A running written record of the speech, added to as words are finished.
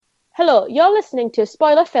Hello, you're listening to a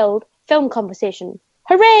spoiler-filled film conversation.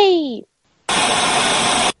 Hooray!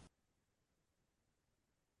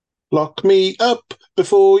 Lock me up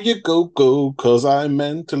before you go, 'cause I'm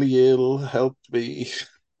mentally ill. Help me.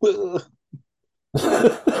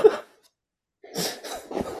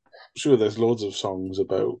 Sure, there's loads of songs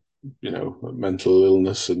about, mental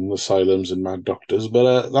illness and asylums and mad doctors,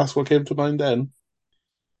 but that's what came to mind then.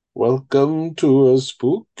 Welcome to a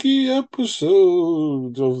spooky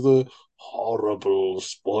episode of the horrible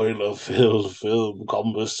spoiler-filled film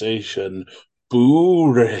conversation.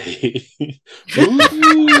 Boo-ray. Boo!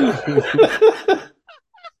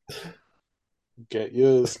 Get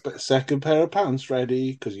your second pair of pants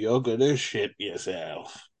ready, because you're gonna shit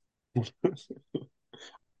yourself.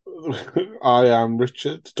 I am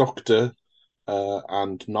Richard, Doctor,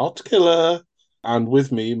 and not Killer, and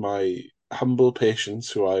with me, my humble patients,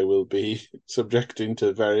 who I will be subjecting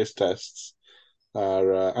to various tests,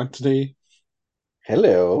 are Anthony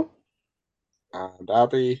Hello. and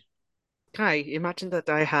Abby. Kai, imagine that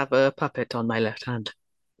I have a puppet on my left hand.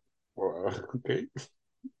 Okay,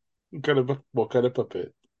 what kind of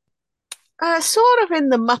puppet? Sort of in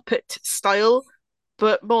the Muppet style,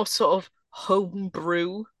 but more sort of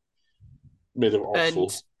homebrew Made of and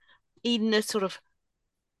offal. in a sort of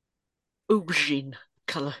aubergine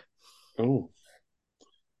colour. Oh,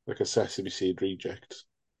 like a Sesame Seed reject.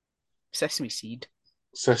 Sesame seed.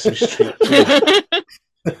 Sesame Street.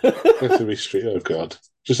 Sesame Street. Oh God,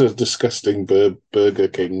 just a disgusting Burger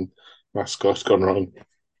King mascot gone wrong.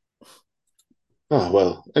 Oh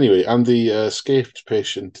well. Anyway, and the escaped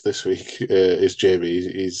patient this week is Jamie.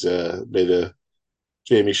 He's made a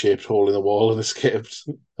Jamie-shaped hole in the wall and escaped.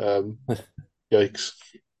 Yikes!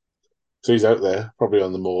 So he's out there, probably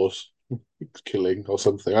on the moors, killing or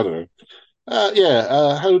something. I don't know.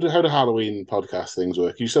 Yeah. How do Halloween podcast things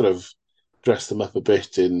work? You sort of dress them up a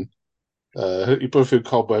bit in. You put a few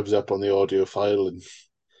cobwebs up on the audio file and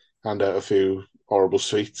hand out a few horrible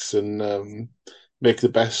sweets and make the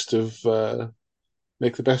best of it. I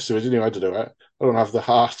don't know. I don't have the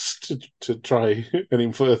heart to try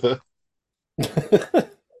any further.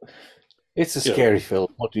 It's a You know, scary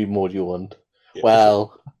film. What more do you want? yeah,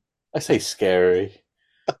 Well, I say scary.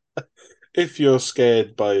 if you're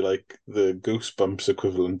scared by like the Goosebumps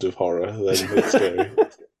equivalent of horror, then it's scary.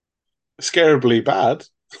 Scarably bad,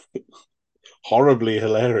 horribly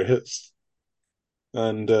hilarious,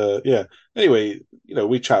 and yeah. Anyway,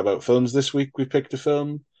 we chat about films this week. We picked a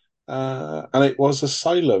film, and it was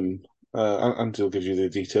Asylum. And he'll give you the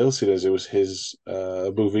details. He knows it was his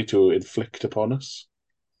movie to inflict upon us.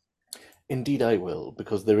 Indeed, I will,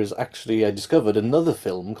 because there is actually, I discovered another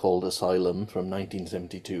film called Asylum from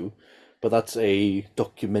 1972, but that's a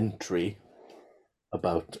documentary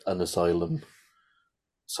about an asylum.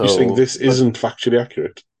 You're saying So, this isn't factually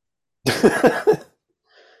accurate?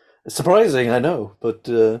 surprising, I know, but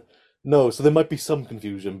no, so there might be some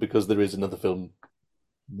confusion because there is another film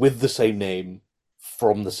with the same name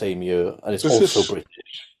from the same year, and it's Does also this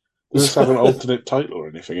British. does this have an So, alternate title or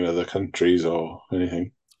anything in other countries or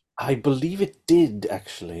anything? I believe it did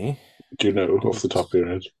actually. Do you know Let off me the top of just, your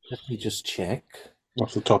head? let me just check.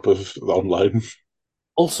 Off the top of the online?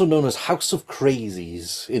 Also known as House of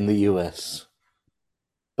Crazies in the US.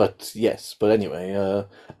 But yes, but anyway,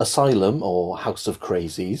 Asylum or House of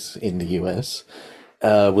Crazies in the US was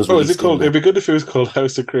Oh, is it released in called? It'd be good if it was called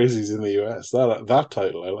House of Crazies in the US. That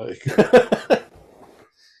title I like.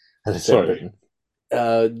 as I said, Sorry. Britain.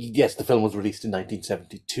 Yes, the film was released in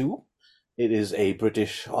 1972. It is a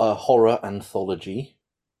British horror anthology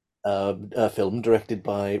a film directed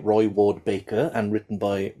by Roy Ward Baker and written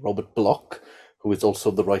by Robert Bloch, who is also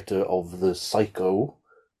the writer of the Psycho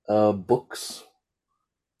books.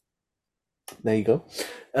 There you go.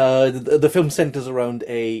 The film centers around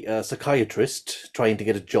a psychiatrist trying to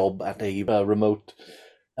get a job at a remote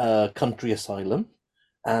country asylum.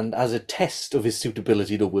 And as a test of his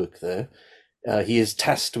suitability to work there, he is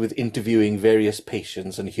tasked with interviewing various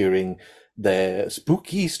patients and hearing their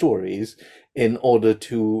spooky stories in order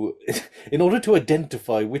to in order to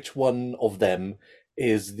identify which one of them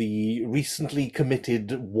is the recently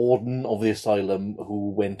committed warden of the asylum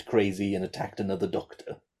who went crazy and attacked another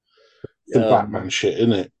doctor. Some Batman shit,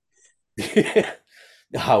 isn't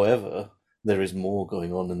However, there is more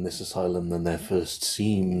going on in this asylum than there first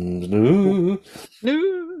seems. it? No.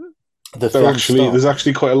 The film There's stars.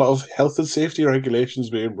 actually quite a lot of health and safety regulations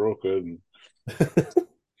being broken.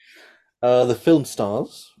 The film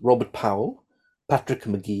stars Robert Powell, Patrick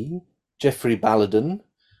McGee, Jeffrey Balladen,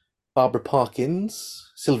 Barbara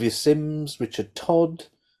Parkins, Sylvia Sims, Richard Todd,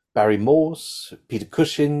 Barry Morse, Peter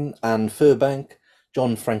Cushing, Anne Furbank,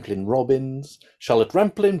 John Franklin Robbins, Charlotte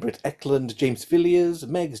Rampling, Britt Eklund, James Villiers,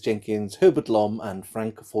 Megs Jenkins, Herbert Lom, and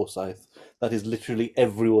Frank Forsyth. That is literally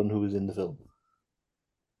everyone who was in the film.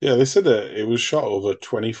 Yeah, they said that it was shot over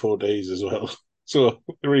 24 days as well. So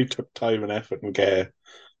it really took time and effort and care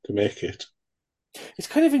to make it. It's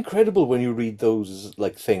kind of incredible when you read those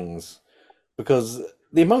like things, because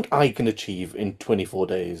the amount I can achieve in 24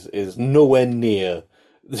 days is nowhere near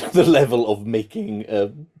the level of making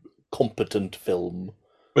a competent film.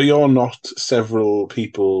 But you're not several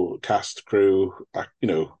people, cast, crew,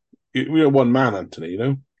 you're one man, Anthony, you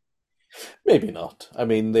know? Maybe not. I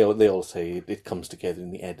mean, they all say it comes together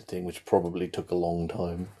in the editing, which probably took a long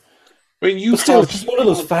time. I mean, you But still, have. it's just one of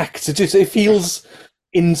those facts. It feels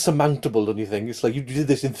insurmountable, don't you think? It's like you did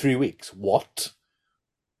this in 3 weeks. What?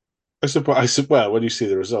 Well, when you see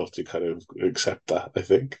the result, you kind of accept that, I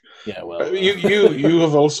think. Yeah, well, You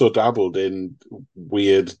have also dabbled in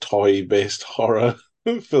weird toy-based horror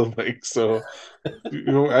filming, so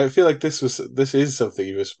I feel like this is something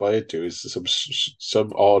you've aspired to, is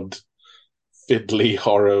some odd fiddly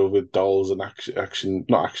horror with dolls and action,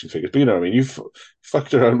 not action figures, but you know what I mean. You've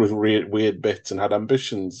fucked around with weird bits and had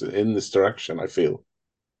ambitions in this direction, I feel.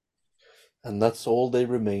 and that's all they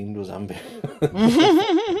remained was ambition.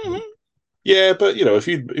 Yeah, but you know, if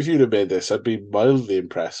you'd have made this, I'd be mildly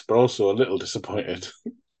impressed, but also a little disappointed.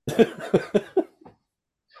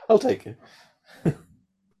 I'll take it.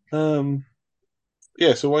 Um,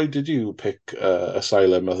 yeah. So why did you pick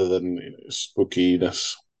Asylum other than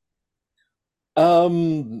spookiness?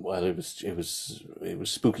 Well, it was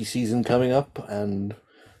spooky season coming up, and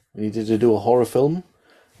we needed to do a horror film.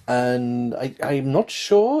 And I'm not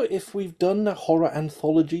sure if we've done a horror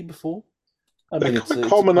anthology before. I They're mean, it's quite a,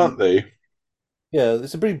 it's a common, pretty, aren't they? yeah,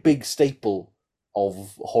 it's a pretty big staple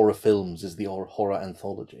of horror films is the horror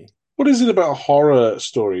anthology. What is it about horror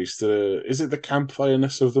stories? Is it the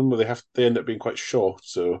campfireness of them, where they end up being quite short?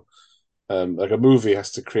 So, like a movie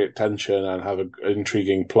has to create tension and have an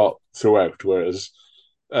intriguing plot throughout, whereas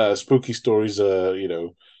spooky stories are,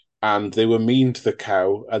 and they were mean to the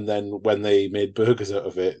cow, and then when they made burgers out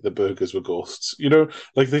of it, the burgers were ghosts.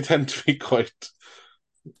 Like they tend to be quite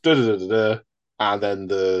da da da da. Da. And then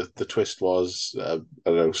the twist was, I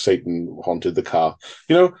don't know, Satan haunted the car.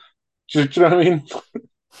 You know, do you know what I mean?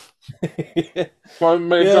 My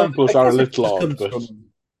Yeah, examples I are a guess it little just odd, comes but from.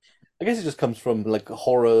 I guess it just comes from like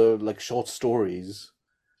horror, like short stories.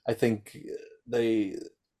 I think they,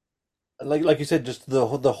 like you said, just the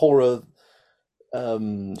horror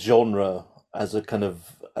genre as a kind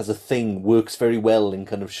of as a thing works very well in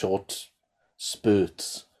kind of short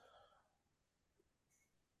spurts.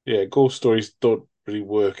 yeah, ghost stories don't really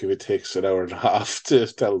work if it takes an hour and a half to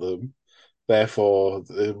tell them. Therefore,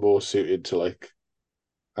 they're more suited to like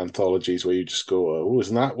anthologies where you just go, "Oh,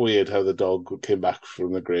 isn't that weird how the dog came back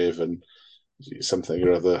from the grave and something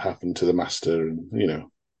or other happened to the master?" And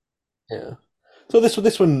Yeah. So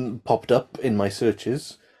this one popped up in my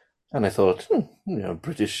searches, and I thought,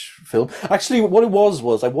 British film. Actually, what it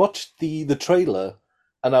was I watched the trailer,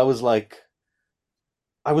 and I was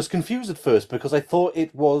confused at first because I thought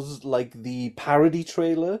it was like the parody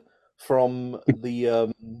trailer from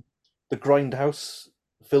the Grindhouse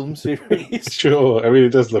film series. sure, I mean, it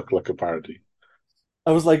does look like a parody.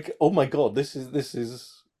 I was like, oh my God, this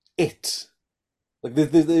is it. Like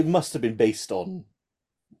it must have been based on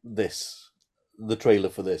this, the trailer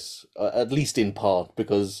for this, at least in part,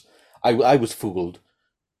 because I was fooled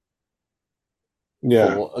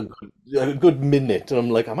Yeah, for a good minute, and I'm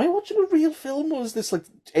like, am I watching a real film, or is this like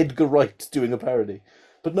Edgar Wright doing a parody?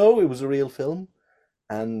 But no, it was a real film,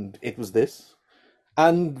 and it was this.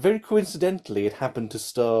 And very coincidentally, it happened to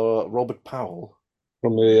star Robert Powell.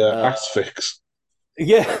 from the Uh, Asphyx.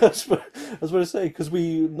 yeah, I was about to say, because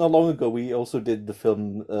we not long ago we also did the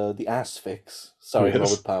film The Ass Fix, starring Yes.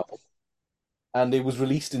 Robert Powell, and it was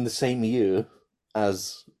released in the same year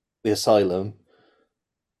as The Asylum.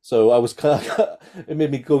 So I was kind of, it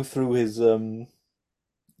made me go through his IMDb,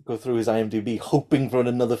 hoping for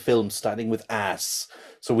another film starting with ass,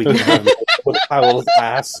 so we can have like, Robert Powell's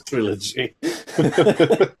ass trilogy.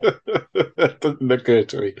 That doesn't occur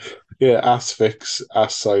to me. Yeah, Asphyx,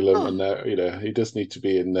 Asylum, Oh, and he does need to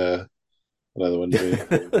be in another one.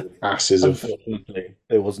 Asses of Unfortunately,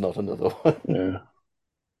 there was not another one. yeah,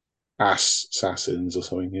 assassins or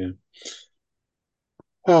something. Yeah.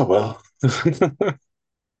 Oh well.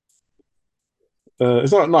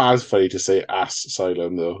 It's not as funny to say ass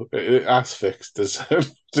asylum though. Asphyx does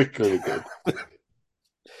sound particularly good.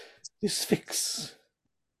 This fix.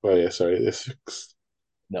 Well, yeah, sorry, this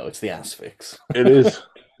No, it's the ass fix. it is.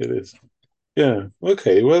 It is. Yeah.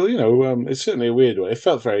 Okay. Well, it's certainly a weird one. It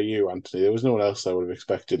felt very you, Anthony. There was no one else I would have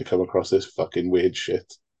expected to come across this fucking weird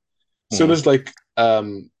shit. As soon Hmm.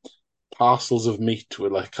 as parcels of meat were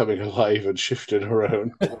like coming alive and shifting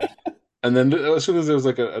around, and then as soon as there was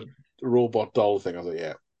like a robot doll thing, I was like,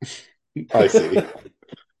 yeah, I see.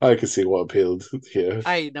 I can see what appealed here.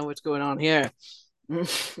 I know what's going on here.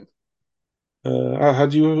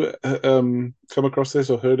 Had you come across this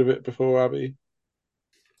or heard of it before, Abby?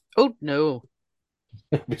 Oh no,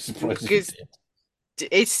 I'd be surprised if you because did.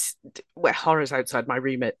 it's well, horror's outside my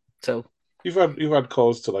remit. So You've had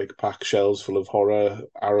cause to like pack shelves full of horror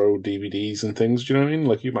Arrow DVDs and things. Do you know what I mean?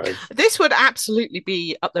 Like you might have. this would absolutely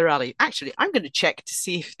be up their alley. Actually, I'm going to check to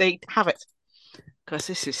see if they have it because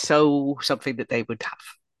this is so something that they would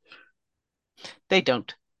have. They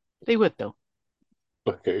don't. They would though.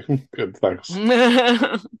 Okay, good. Thanks.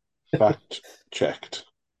 Well, Fact checked.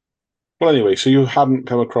 Well, anyway, so you hadn't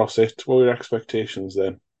come across it. What were your expectations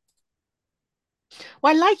then?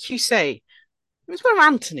 like you say, it was one of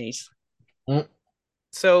Anthony's. Hmm.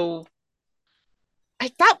 So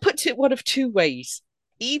that puts it one of two ways.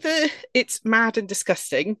 Either it's mad and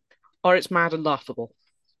disgusting, or it's mad and laughable.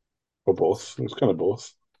 Or both? It was kind of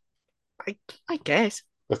both I I guess.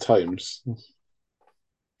 at times.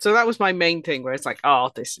 So that was my main thing, where it's like,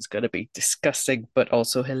 oh, this is going to be disgusting, but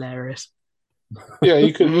also hilarious. Yeah,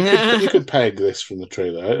 you could peg this from the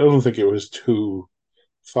trailer. I don't think it was too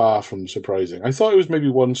far from surprising. I thought it was maybe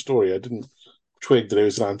one story. I didn't twig that it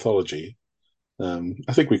was an anthology.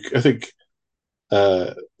 I think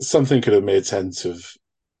something could have made sense of.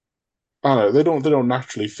 I don't know. They don't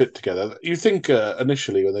naturally fit together. You think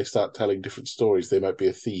initially when they start telling different stories, they might be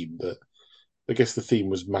a theme, but I guess the theme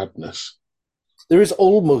was madness, There is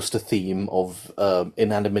almost a theme of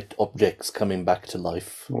inanimate objects coming back to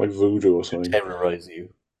life like voodoo or to something. terrorize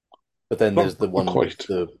you. But then Not, there's the not one with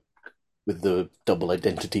quite. the double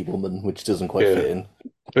identity woman, which doesn't quite Yeah, fit in.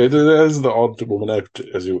 there's the odd woman out,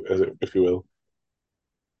 if you will.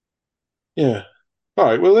 Yeah. All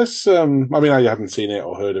right. Well, let's. I mean, I hadn't seen it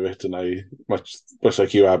or heard of it, and I much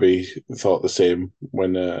like you, Abby, thought the same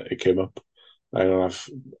when it came up. I don't have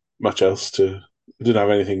much else to. I didn't have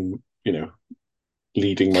anything,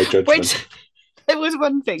 leading my Which judgment. it was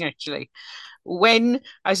one thing actually. When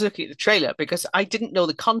I was looking at the trailer, because I didn't know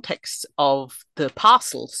the context of the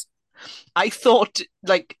parcels, I thought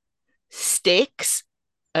like steaks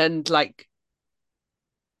and like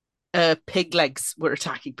pig legs were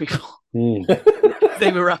attacking people. Mm.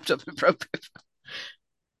 They were wrapped up in broken.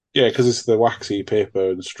 Yeah, because it's the waxy paper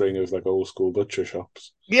and string of like old school butcher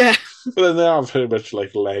shops. Yeah. But then they are very much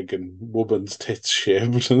like leg and woman's tits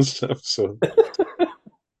shaped and stuff. So,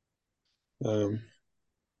 um,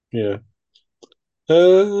 yeah.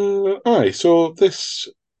 All right. So this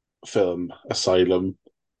film, Asylum,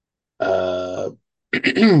 uh,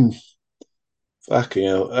 fucking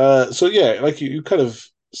hell. So yeah, like you kind of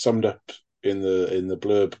summed up in the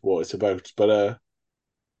blurb what it's about, but I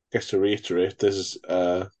guess to reiterate, there's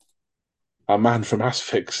our man from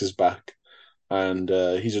Asphyx is back, and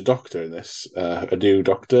he's a doctor in this, a new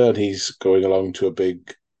doctor, and he's going along to a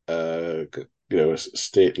big, a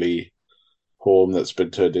stately home that's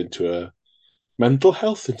been turned into a mental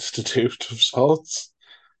health institute of sorts,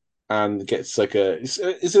 and gets like is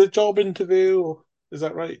it a job interview? Is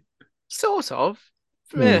that right? Sort of.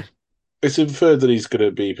 Hmm. Yeah. It's inferred that he's going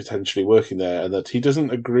to be potentially working there, and that he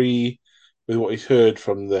doesn't agree with what he's heard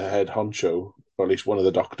from the head honcho, or at least one of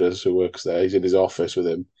the doctors who works there. He's in his office with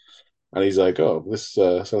him, and he's like, "Oh, this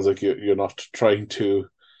sounds like you're not trying to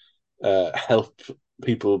help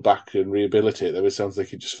people back and rehabilitate them. It sounds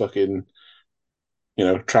like you're just fucking,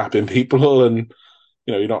 trapping people, and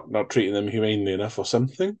you're not treating them humanely enough or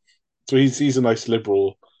something." So he's a nice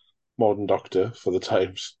liberal modern doctor for the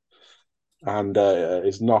times, and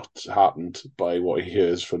is not heartened by what he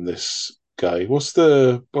hears from this guy. What's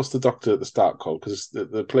the doctor at the start called? Because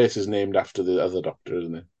the place is named after the other doctor,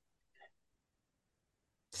 isn't it?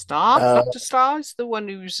 Star? Uh, Dr. Star is the one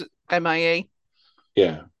who's MIA.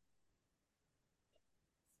 Yeah.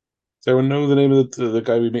 Does anyone know the name of the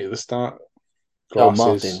guy we meet at the start? oh, Martin.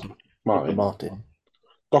 Glasses. Dr. Martin. Martin.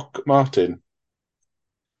 Doc Martin.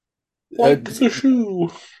 Uh, Wipe the shoe.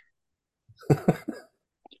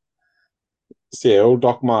 So, yeah, old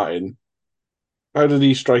Doc Martin. How did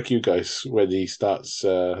he strike you guys when he starts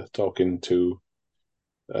talking to?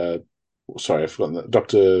 Uh, Sorry, I've forgotten that.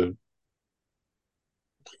 Doctor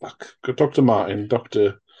Martin,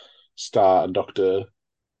 Doctor Star, and Doctor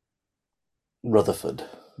Rutherford.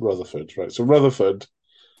 Rutherford. Right. So Rutherford,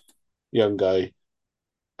 young guy,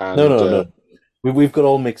 No, and no, no. We've got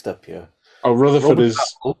all mixed up here. Rutherford Robert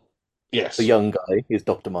is Powell, the yes, young guy, is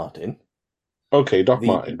Dr. Martin. Okay, Doc The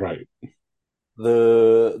Martin, right.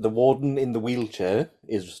 the warden in the wheelchair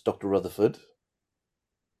is Dr. Rutherford,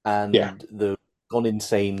 Yeah, and the gone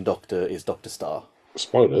insane doctor is Dr. Starr.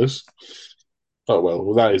 spoilers. Oh,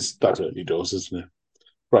 well, that's early doors, isn't it?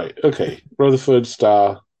 Right, okay. Rutherford,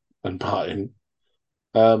 Starr, and Martin.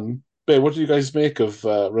 But what do you guys make of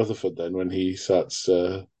Rutherford then when he starts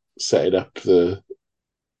setting up the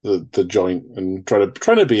joint and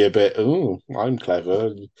trying to be a bit, oh, I'm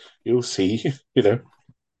clever, you'll see, you know.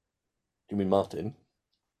 You mean Martin?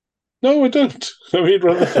 No, I don't. I mean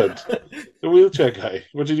Rutherford, the wheelchair guy.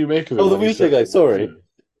 What did you make of him Oh, the when he wheelchair said, guy. yeah. Sorry,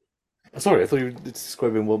 sorry. I thought you were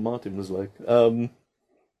describing what Martin was like.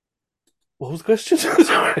 What was the question?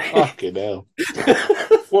 Sorry. Fucking hell.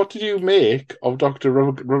 What did you make of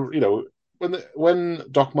You know, when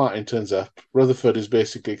Doc Martin turns up, Rutherford is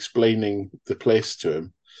basically explaining the place to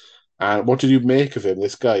him. And what did you make of him?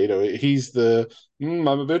 This guy, you know, he's I'm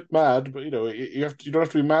a bit mad, but you know, you don't have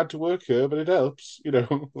to be mad to work here, but it helps. You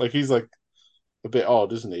know, like he's like a bit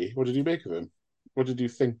odd, isn't he? What did you make of him? What did you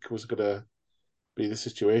think was gonna be the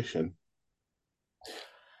situation?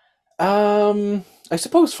 I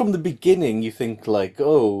suppose from the beginning you think like,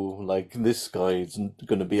 oh, like this guy's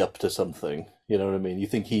going to be up to something. You know what I mean? You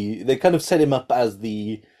think they kind of set him up as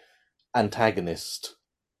the antagonist,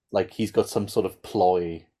 like he's got some sort of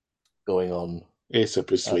ploy going on. Ace up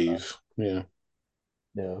his Uh, sleeve. Yeah.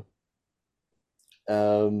 you know,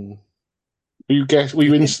 um, Were you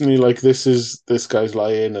you did. instantly like, this guy's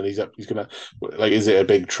lying and he's gonna, like, is it a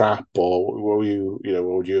big trap, or what were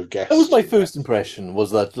what would you have That was guessed? my first impression.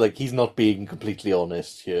 Was that like he's not being completely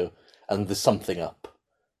honest here, and there's something up.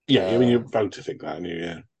 Yeah, I mean, Uh, you're bound to think that, aren't you?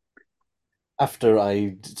 Yeah. After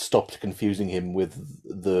I stopped confusing him with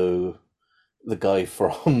the guy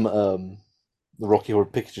from the Rocky Horror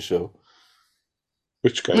Picture Show.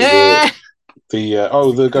 Which guy? Yeah.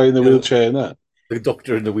 The guy in the the, wheelchair and that. the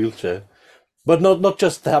doctor in the wheelchair. But not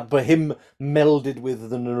just that, but him melded with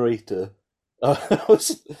the narrator. I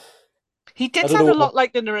was, He I did don't sound know a what lot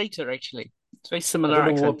like the narrator, actually. It's a very I similar don't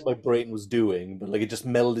know accent. what my brain was doing, but like it just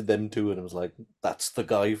melded them two, and it was like, that's the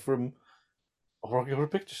guy from Rocky Horror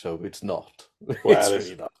Picture Show. It's not. Well, It's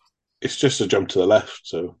really not. it's just a jump to the left,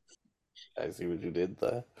 so I see what you did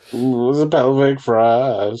there. ooh, the pelvic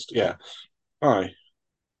thrust. Yeah. Aye.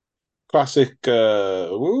 Classic,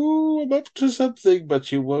 ooh, I'm up to something,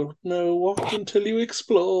 but you won't know what until you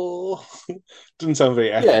explore. Doesn't sound very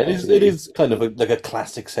Yeah, ethical to it me. is kind of like a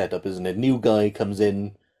classic setup, isn't it? New guy comes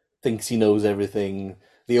in, thinks he knows everything.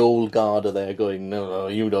 The old guard are there going, no, no,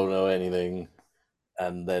 you don't know anything.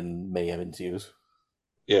 And then mayhem ensues.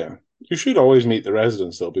 Yeah. You should always meet the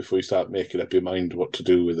residents, though, before you start making up your mind what to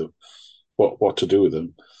do with them. What to do with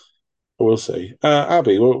them. I will say.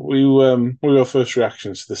 Abby, what were your first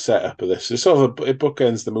reactions to the setup of this? It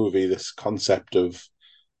bookends the movie, this concept of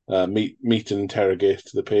meet and interrogate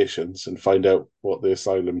the patients and find out what the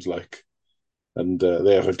asylum's like. And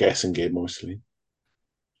they have a guessing game mostly.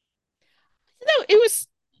 No, it was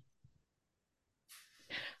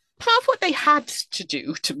part of what they had to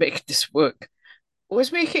do to make this work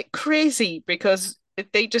was make it crazy because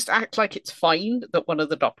they just act like it's fine that one of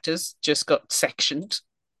the doctors just got sectioned.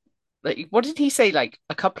 Like, what did he say? Like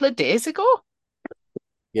a couple of days ago?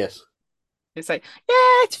 Yes. It's like,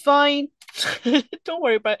 yeah, it's fine. Don't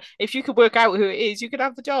worry about it. If you could work out who it is, you could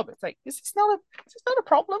have the job. It's like, is this not a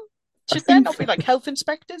problem? I Should there think, not be like health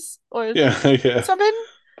inspectors or yeah, yeah. something?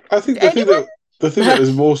 I think Anyone? the thing that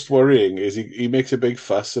was most worrying is he makes a big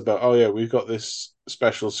fuss about, oh yeah, we've got this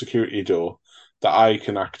special security door that I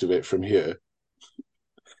can activate from here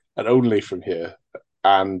and only from here.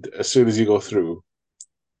 And as soon as you go through,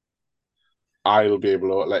 I'll be able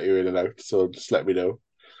to let you in and out. So just let me know.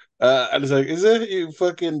 And it's like, is it you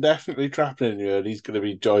fucking definitely trapping in here? And he's going to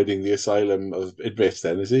be joining the asylum of inmates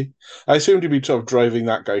then, is he? I assumed he'd be sort of driving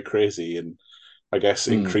that guy crazy and I guess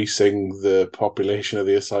Mm. increasing the population of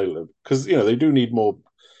the asylum because they do need more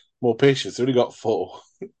patients. They only got four,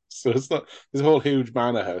 so it's not. There's a whole huge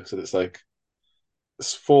manor house, and it's like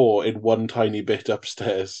it's four in one tiny bit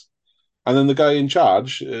upstairs. And then the guy in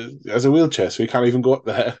charge has a wheelchair, so he can't even go up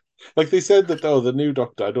there. Like they said that, oh, the new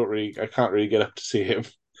doctor, I can't really get up to see him.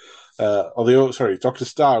 Sorry, Doctor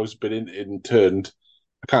Starr's been interned.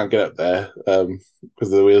 I can't get up there because of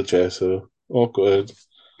the wheelchair, so awkward.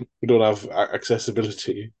 We don't have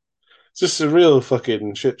accessibility. It's just a real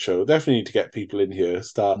fucking shit show. Definitely need to get people in here,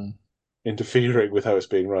 start Mm. interfering with how it's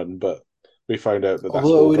being run, but we find out that that's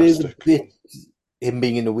more Although it is a drastic. bit, him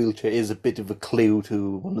being in a wheelchair is a bit of a clue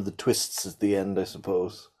to one of the twists at the end, I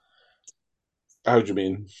suppose. How do you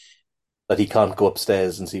mean? That he can't go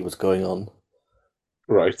upstairs and see what's going on.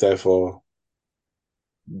 Right, therefore.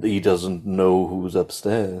 He doesn't know who's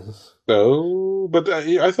upstairs. No, but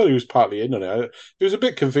I thought he was partly in on it. It was a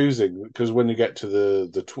bit confusing because when you get to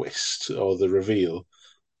the twist or the reveal,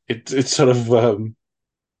 it sort of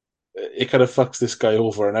it kind of fucks this guy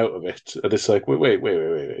over and out of it, and it's like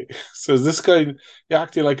wait. So is this guy he's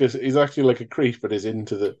acting like a creep, but is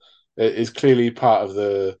into the is clearly part of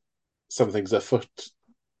the something's afoot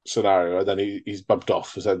scenario, and then he's bumped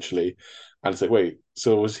off essentially, and it's like wait,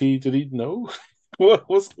 so was he? Did he know? What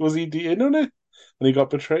was he in on it, and he got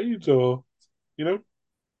betrayed, or you know?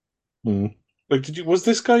 Hmm. Like, was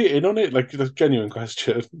this guy in on it? Like, that's a genuine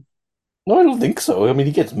question. No, I don't think so. I mean,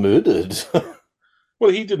 he gets murdered.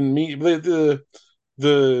 Well, he didn't meet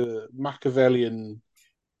the Machiavellian.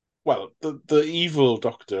 Well, the evil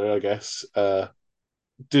doctor, I guess,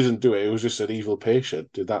 didn't do it. It was just an evil patient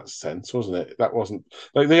in that sense, wasn't it? That wasn't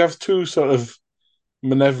like they have two sort of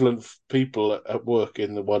malevolent people at work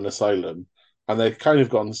in the one asylum, and they've kind of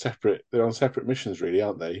gone separate. They're on separate missions, really,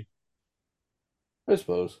 aren't they? I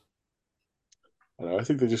suppose. I don't know. I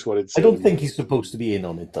think they just wanted I don't to. think he's supposed to be in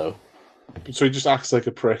on it, though. So he just acts like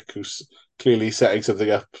a prick who's clearly setting something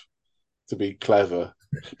up to be clever.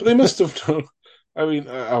 But they must have known. I mean,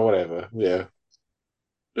 whatever. Yeah.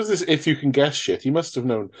 There's this if you can guess shit. He must have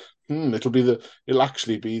known. It'll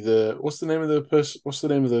actually be the. What's the name of the person? What's the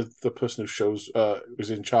name of the person who shows?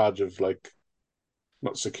 Who's in charge of like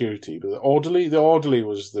not security, but the orderly. The orderly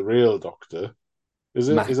was the real doctor. Is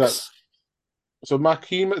it? Is that Max. so?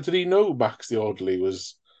 Did he know Max the orderly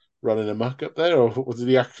was running amok up there, or did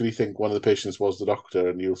he actually think one of the patients was the doctor?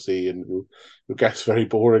 And you'll see, and you'll guess very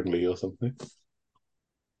boringly or something.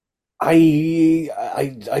 I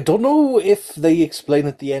don't know if they explain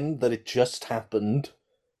at the end that it just happened.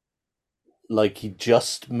 Like he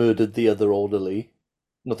just murdered the other orderly.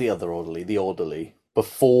 Not the other orderly, the orderly.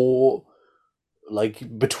 Before,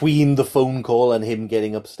 like, between the phone call and him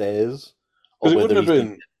getting upstairs. Or Because whether he's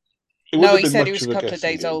been. it wouldn't No, have he been said he much was of a a couple of guessing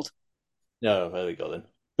days game. old. No, there we go then.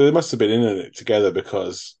 But they must have been in it together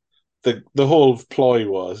because the whole ploy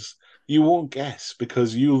was you won't guess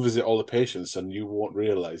because you'll visit all the patients and you won't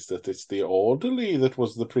realize that it's the orderly that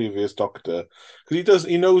was the previous doctor because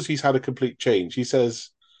he knows he's had a complete change. He says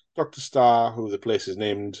Dr. Starr, who the place is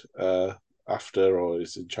named after or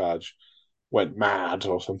is in charge, went mad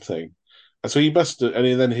or something, and so he must.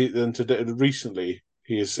 And then today recently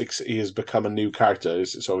he has become a new character.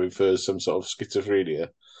 So he infers some sort of schizophrenia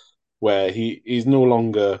where he's no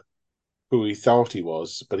longer who he thought he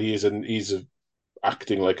was, but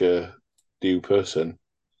acting like a new person,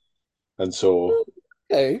 and so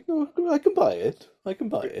Okay, I can buy it. I can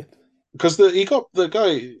buy it. because he got the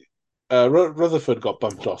guy Rutherford got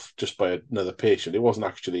bumped off just by another patient. It wasn't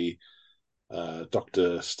actually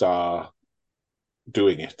Doctor Starr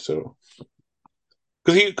doing it, so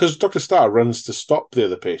because Doctor Starr runs to stop the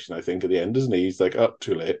other patient, I think at the end, doesn't he? He's like, up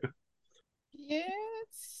too late.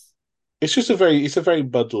 Yes. It's a very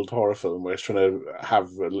muddled horror film where it's trying to have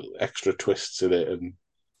extra twists in it, and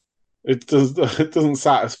it doesn't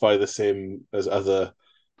satisfy the same as other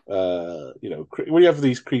when you have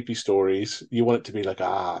these creepy stories, you want it to be like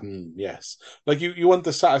yes, like you want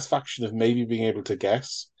the satisfaction of maybe being able to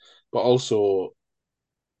guess, but also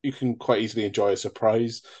you can quite easily enjoy a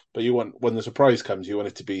surprise. But you want when the surprise comes, you want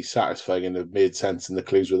it to be satisfying and it made sense and the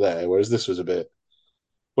clues were there. Whereas this was a bit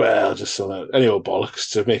well, just any old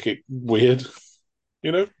bollocks to make it weird,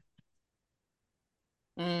 you know.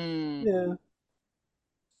 Mm. Yeah.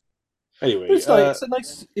 But Anyway, it's like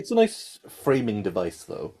it's a nice framing device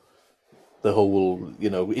though. The whole,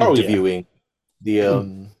 oh yeah, interviewing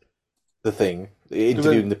the thing, because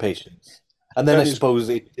then interviewing the patients. And then I he's suppose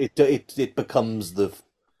it becomes the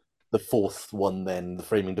fourth one then the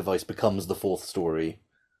framing device becomes the fourth story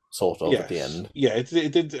sort of at the yes, end. yeah.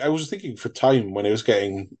 It did. I was thinking for time when it was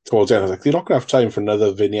getting towards the end. I was like, you're not going to have time for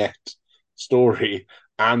another vignette story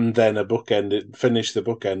and then a bookend. Finish the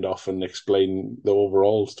bookend off and explain the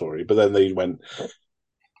overall story. But then they went.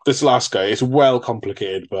 This last guy is well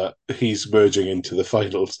complicated, but he's merging into the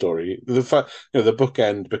final story. The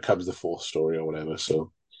bookend becomes the fourth story or whatever,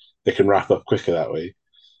 so they can wrap up quicker that way.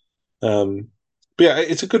 Um, but yeah,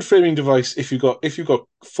 it's a good framing device if you've got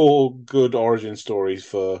four good origin stories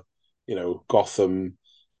for Gotham,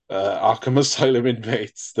 Arkham Asylum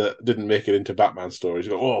inmates that didn't make it into Batman stories.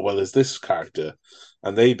 You go, oh well, there's this character,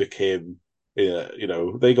 and they became,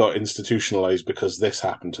 they got institutionalized because this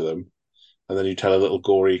happened to them, and then you tell a little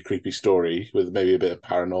gory, creepy story with maybe a bit of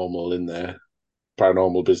paranormal in there,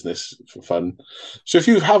 paranormal business for fun. So if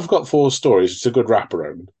you have got four stories, it's a good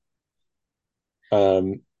wraparound.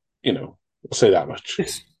 Um, I'll say that much.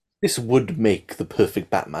 This would make the perfect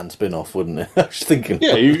Batman spin-off, wouldn't it? I was thinking.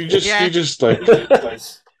 Yeah, Yeah. you just like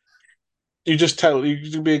you just tell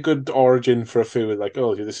you could be a good origin for a few like,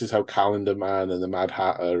 oh, this is how Calendar Man and the Mad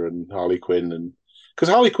Hatter and Harley Quinn and because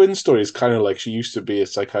Harley Quinn's story is kind of like she used to be a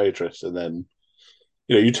psychiatrist and then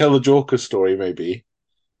you tell the Joker story maybe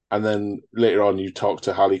and then later on you talk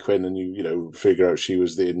to Harley Quinn and you figure out she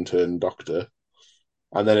was the intern doctor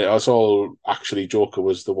and then it's all actually Joker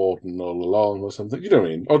was the warden all along or something. You know what I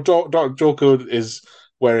mean? Or Joker is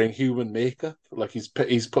wearing human makeup, like he's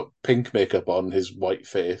put pink makeup on his white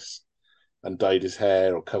face and dyed his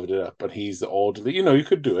hair or covered it up, and he's the orderly. You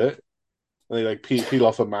could do it. And they like peel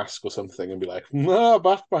off a mask or something and be like, "Nah,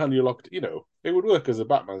 Batman, you're locked." It would work as a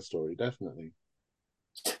Batman story, definitely.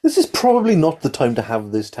 This is probably not the time to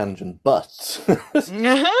have this tangent, but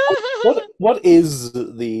what is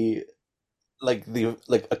the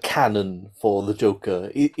a canon for the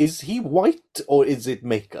Joker? Is he white or is it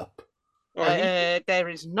makeup? There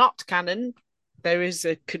is not canon. There is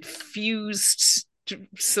a confused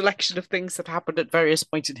selection of things that happened at various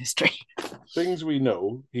points in history. Things we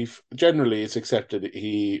know, he generally it's accepted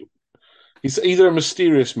he's either a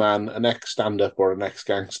mysterious man, an ex stand-up, or an ex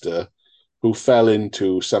gangster who fell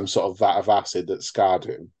into some sort of vat of acid that scarred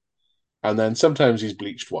him. And then sometimes he's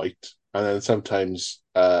bleached white, and then sometimes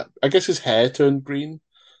I guess his hair turned green,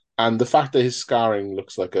 and the fact that his scarring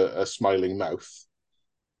looks like a smiling mouth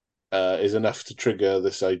is enough to trigger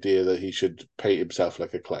this idea that he should paint himself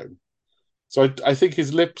like a clown. So I think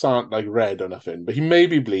his lips aren't like red or nothing, but he may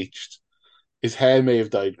be bleached. His hair may have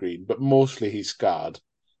dyed green, but mostly he's scarred,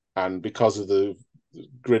 and because of the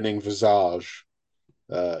grinning visage,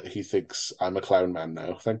 he thinks I'm a clown man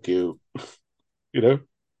now. Thank you. you know.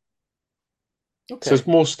 Okay. So it's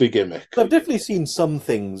mostly gimmick. I've definitely seen some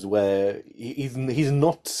things where he's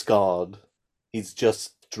not scarred. He's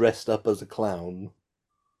just dressed up as a clown.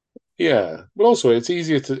 Yeah, but also it's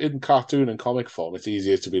easier to in cartoon and comic form. It's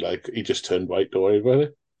easier to be like he just turned white. Don't worry about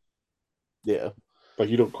it. Yeah. Like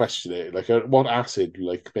you don't question it. Like what acid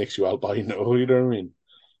like makes you albino? You know what I mean?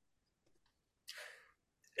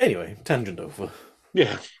 Anyway, tangent over.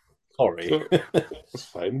 Yeah, Sorry. so, that's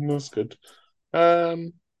fine. That's good.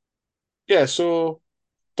 Yeah. So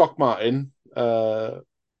Doc Martin.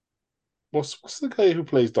 What's the guy who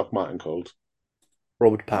plays Doc Martin called?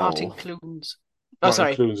 Robert Martin Powell. Clunes. Oh, Martin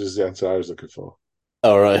sorry. Clunes is the answer I was looking for.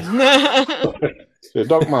 All right. Yeah,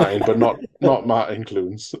 Doc Martin, but not Martin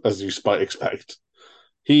Clunes, as you might expect.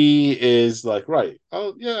 He is like, right,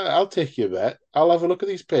 I'll take your bet. I'll have a look at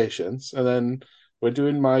these patients, and then we're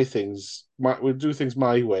doing my things. We'll do things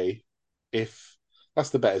my way. If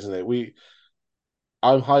that's the bet, isn't it?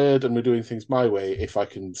 I'm hired, and we're doing things my way. If I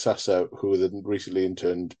can suss out who the recently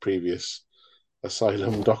interned previous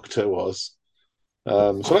asylum doctor was,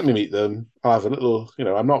 so let me meet them. I'll have a little.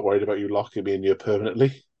 I'm not worried about you locking me in here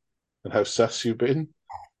permanently, and how sus you've been.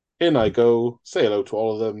 In I go, say hello to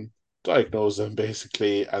all of them, diagnose them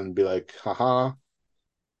basically, and be like, haha.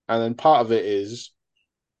 And then part of it is,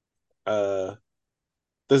 there's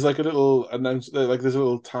like a little like there's a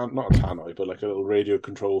little not a tannoy, but like a little radio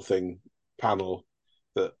control thing panel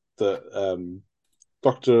that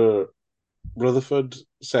Doctor Rutherford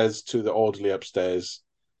says to the orderly upstairs,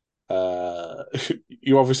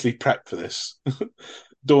 "You obviously prepped for this.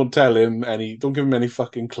 Don't give him any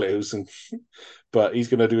fucking clues, but he's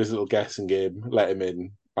gonna do his little guessing game. Let him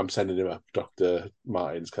in. I'm sending him up. Dr.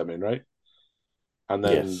 Martin's coming, right?" And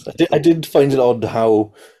then Yes, I did find it odd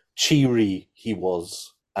how cheery he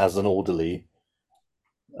was as an orderly.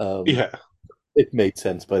 yeah, It made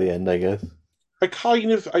sense by the end, I guess. I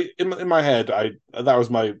kind of in my head that was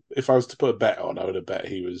my if I was to put a bet on, I would have bet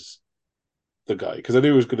he was the guy because I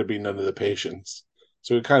knew it was going to be none of the patients.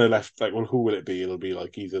 So it kind of left like, well, who will it be? It'll be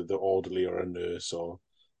like either the orderly or a nurse or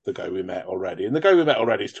the guy we met already. And the guy we met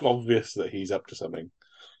already is too obvious that he's up to something.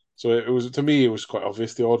 So it was to me, it was quite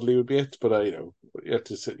obvious the orderly would be it, but you have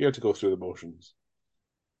to go through the motions.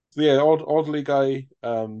 So yeah, orderly guy.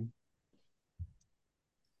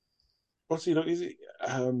 What's he look? Is he?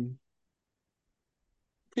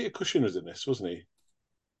 Peter Cushing was in this, wasn't he?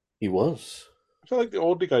 He was. I feel like the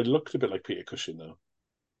orderly guy looked a bit like Peter Cushing though.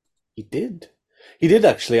 He did. He did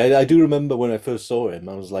actually. I do remember when I first saw him,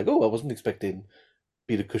 I was like, oh, I wasn't expecting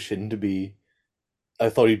Peter Cushing to be. I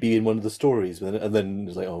thought he'd be in one of the stories, and then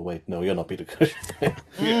it's like, oh wait, no, you're not Peter Cushing.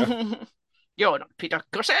 Yeah. You're not Peter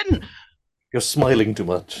Cushing. You're smiling too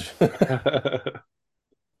much.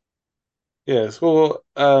 Yeah, so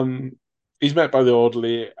he's met by the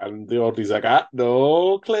orderly, and the orderly's like,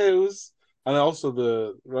 no clues. And also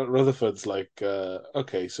the Rutherford's like,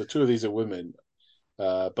 okay, so two of these are women.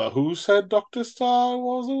 But who said Dr. Star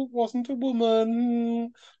wasn't a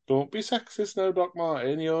woman? Don't be sexist now, Doc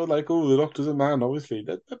Martin. You're like, oh, the Doctor's a man, obviously.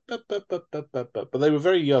 But they were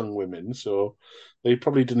very young women, so they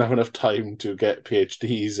probably didn't have enough time to get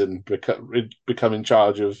PhDs and become in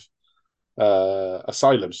charge of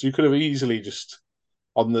Asylum. So you could have easily just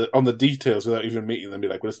on the details without even meeting them, be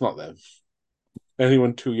like, well, it's not them.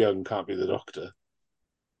 Anyone too young can't be the Doctor.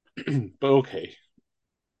 But okay.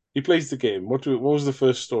 He plays the game. What was the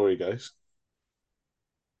first story, guys?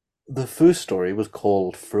 The first story was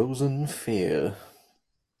called Frozen Fear.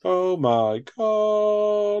 Oh my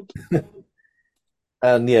god.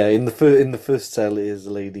 And yeah, in the first cell is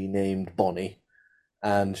a lady named Bonnie,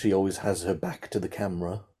 and she always has her back to the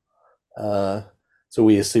camera. Uh, so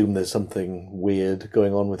we assume there's something weird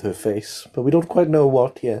going on with her face, but we don't quite know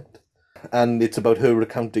what yet. And it's about her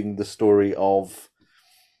recounting the story of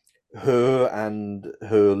her and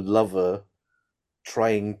her lover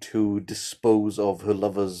trying to dispose of her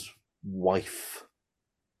lover's wife.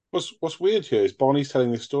 What's weird here is Bonnie's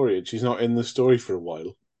telling the story and she's not in the story for a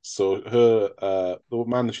while. So her the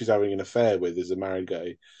man that she's having an affair with is a married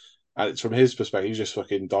guy. And it's from his perspective, he's just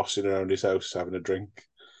fucking dossing around his house having a drink.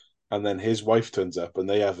 And then his wife turns up and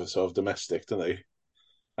they have a sort of domestic, don't they?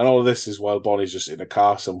 And all of this is while Bonnie's just in a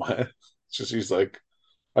car somewhere. So she's like,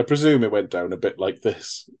 I presume it went down a bit like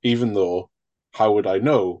this, even though how would I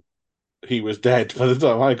know he was dead by the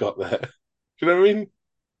time I got there? Do you know what I mean?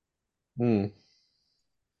 Hmm.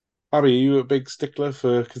 Abby, are you a big stickler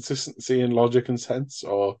for consistency and logic and sense,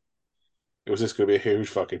 or was this going to be a huge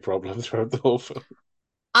fucking problem throughout the whole film?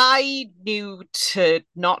 I knew to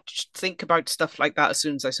not think about stuff like that as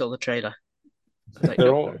soon as I saw the trailer. I was like,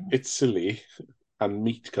 They're nope. all it's silly, and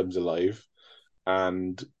meat comes alive,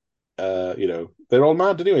 and they're all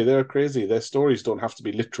mad anyway. They're crazy. Their stories don't have to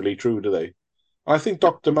be literally true, do they? I think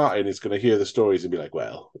Dr. Martin is going to hear the stories and be like,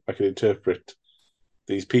 well, I can interpret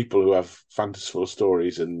these people who have fanciful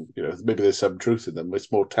stories, and maybe there's some truth in them.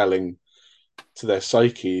 It's more telling to their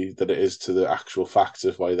psyche than it is to the actual facts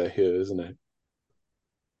of why they're here, isn't it?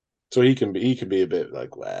 So he can be a bit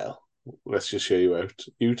like, well, let's just show you out.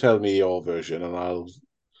 You tell me your version, and I'll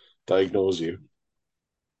diagnose you.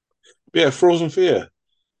 But yeah, Frozen Fear.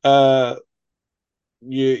 Uh,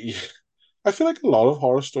 you I feel like a lot of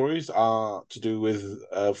horror stories are to do with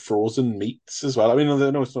frozen meats as well. I mean, I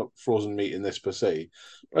know it's not frozen meat in this per se,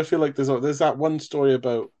 but I feel like there's that one story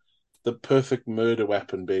about the perfect murder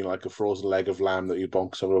weapon being like a frozen leg of lamb that you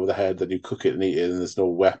bonk someone over the head, then you cook it and eat it, and there's no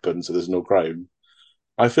weapon, so there's no crime.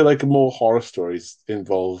 I feel like more horror stories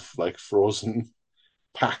involve like frozen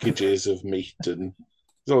packages of meat, and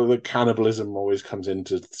so the cannibalism always comes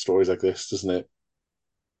into stories like this, doesn't it?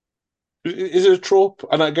 Is it a trope?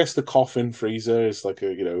 And I guess the coffin freezer is like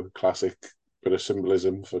a classic bit of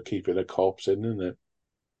symbolism for keeping a corpse in, isn't it?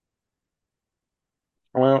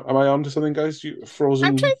 Am I onto something, guys? I'm trying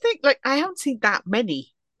Frozen. to think, like, I haven't seen that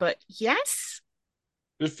many, but yes.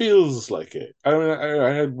 It feels like it. I mean, I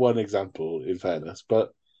had one example in fairness,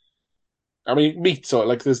 but I mean, meat. So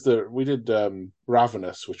like, we did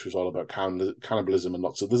Ravenous, which was all about cannibalism and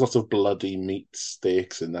there's lots of bloody meat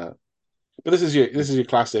steaks in that. But this is your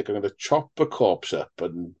classic. I'm going to chop a corpse up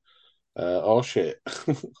and oh shit.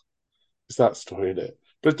 It's that story in it.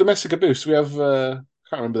 But domestic abuse, we have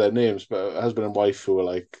can't remember their names, but a husband and wife who are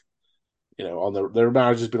like, on their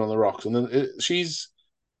marriage has been on the rocks, and then she's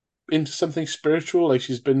into something spiritual, like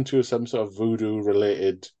she's been to some sort of voodoo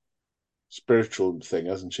related spiritual thing,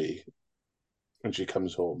 hasn't she? When she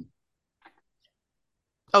comes home.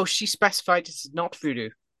 Oh, she specified it's not voodoo.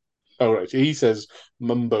 Oh right, he says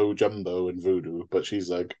mumbo jumbo and voodoo, but she's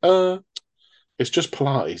like, it's just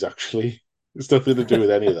Pilates actually. It's nothing to do with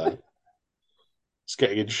any of that. It's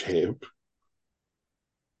getting in shape.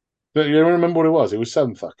 But you remember what it was? It was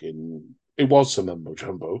some fucking. It was some mumbo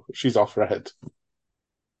jumbo. She's off her head.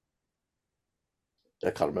 I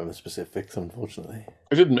can't remember the specifics, unfortunately.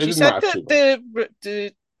 It didn't. It She didn't said matter too that much.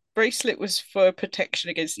 the bracelet was for protection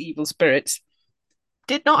against evil spirits.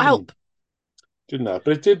 Did not Hmm. help. Didn't that?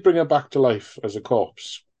 But it did bring her back to life as a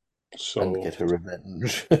corpse. And So get her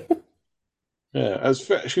revenge. yeah,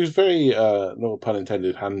 she was very no pun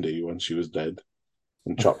intended handy when she was dead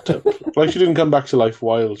and chopped up. Like she didn't come back to life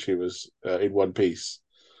while she was in one piece.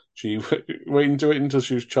 She waited to it until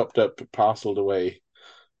she was chopped up, parceled away,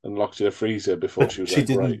 and locked in a freezer before she was She like,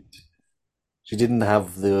 right. didn't. She didn't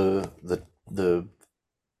have the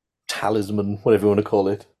talisman, whatever you want to call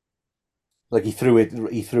it. Like he threw it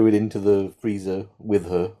into the freezer with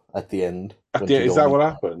her at the end At when the she'd is that already what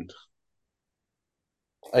died. happened?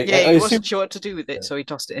 Yeah, I he assume wasn't sure what to do with it, so he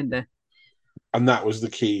tossed it in there. And that was the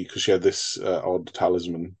key because she had this odd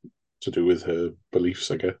talisman. to do with her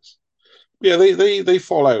beliefs, I guess. Yeah, they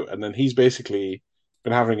fall out, and then he's basically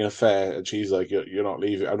been having an affair, and she's like, "You're not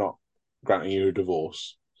leaving. I'm not granting you a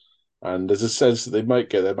divorce." And there's a sense that they might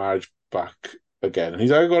get their marriage back again. And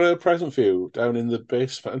he's like, "I got a present for you down in the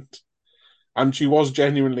basement," and she was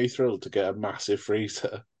genuinely thrilled to get a massive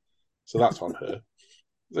freezer. So that's on her.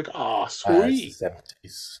 It's like, It's the sweet.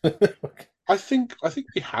 70s. I think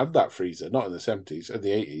we had that freezer, not in the 70s, in the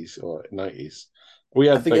 80s or 90s. We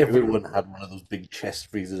I had think like everyone had one of those big chest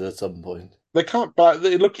freezers at some point. they can't, but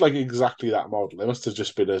it looked like exactly that model. There must have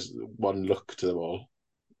just been one look to them all.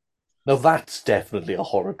 Now that's definitely a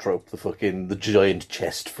horror trope, the giant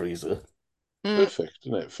chest freezer. Perfect,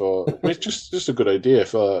 isn't it? It's just a good idea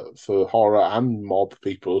for horror and mob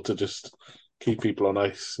people to just keep people on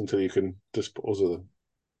ice until you can dispose of them.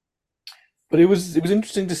 But it was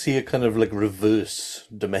interesting to see a kind of like reverse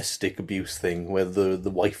domestic abuse thing where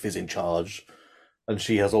the wife is in charge and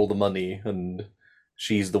she has all the money and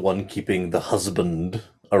she's the one keeping the husband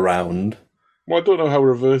around. Well, I don't know how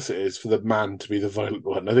reverse it is for the man to be the violent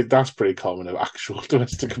one. I think that's pretty common of actual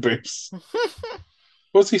domestic abuse.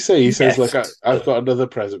 What's he say? He says, like, Yes. I've got another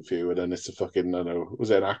present for you, and then it's a fucking, I don't know,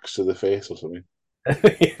 was it an axe to the face or something?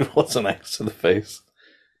 What's an axe to the face?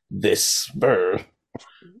 This burr.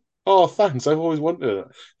 Oh, thanks. I've always wanted it.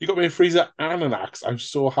 You got me a freezer and an axe. I'm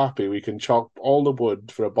so happy we can chop all the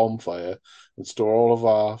wood for a bonfire and store all of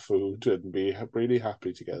our food and be really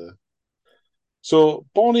happy together. So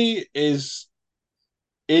Bonnie is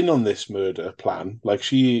in on this murder plan. Like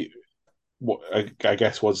I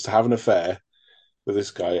guess, wants to have an affair with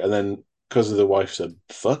this guy, and then because of the wife's a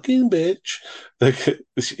fucking bitch, the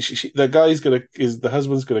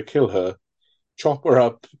husband's gonna kill her, chop her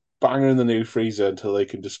up, bang her in the new freezer until they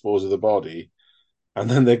can dispose of the body, and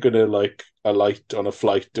then they're gonna like alight on a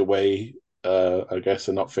flight away, I guess,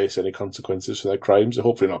 and not face any consequences for their crimes, and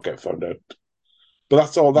hopefully not get found out. But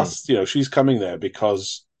that's all. That's she's coming there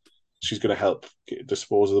because she's going to help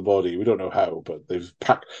dispose of the body. We don't know how, but they've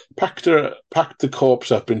packed the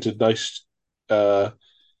corpse up into nice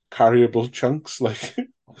carryable chunks, like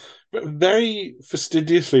very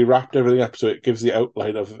fastidiously wrapped everything up so it gives the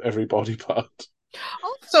outline of every body part.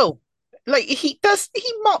 Also, like he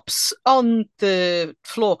mops on the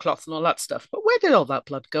floor cloth and all that stuff, but where did all that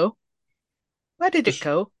blood go? Where did it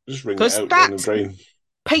go? Just wring it Because out that down the drain.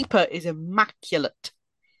 paper is immaculate.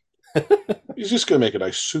 He's just going to make a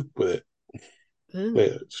nice soup with it.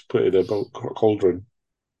 Yeah, just put it in a cauldron.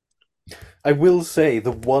 I will say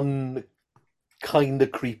the one kind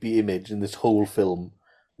of creepy image in this whole film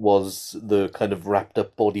was the kind of wrapped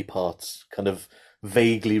up body parts, kind of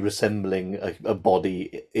vaguely resembling a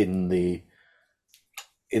body in the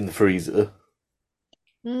freezer.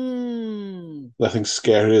 Nothing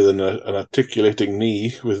scarier than an articulating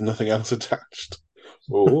knee with nothing else attached.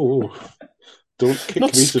 Oh, don't kick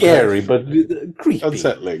Not me scary, to but creepy.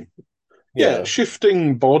 unsettling. Yeah,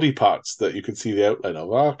 shifting body parts that you can see the outline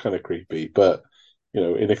of are kind of creepy, but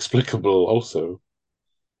inexplicable also.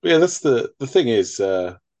 But yeah, that's the thing is,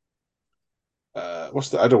 I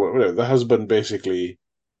don't know. The husband basically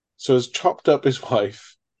has chopped up his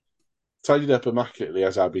wife, tidied up immaculately,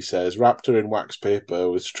 as Abby says, wrapped her in wax paper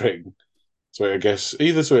with string. So I guess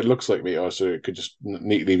either so it looks like meat or so it could just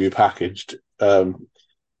neatly be packaged. You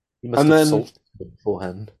must have salted it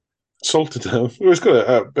beforehand. Salted them. It's got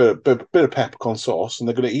a bit of peppercorn sauce, and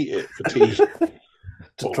they're going to eat it for tea.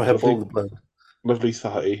 To try up all the blood. Lovely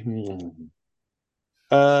thigh.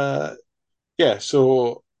 Yeah,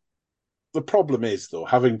 so the problem is, though,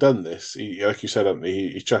 having done this, like you said,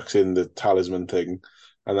 Anthony, he chucks in the talisman thing,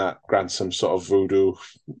 and that grants some sort of voodoo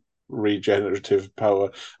regenerative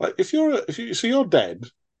power. Like so you're dead,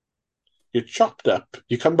 you're chopped up,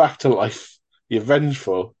 you come back to life, you're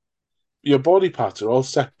vengeful, your body parts are all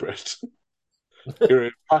separate.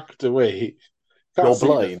 You're packed away. You're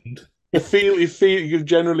blind. You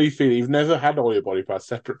generally feel you've never had all your body parts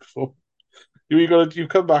separate before. You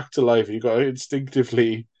come back to life. You got to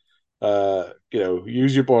instinctively,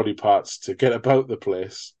 use your body parts to get about the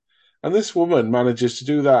place. And this woman manages to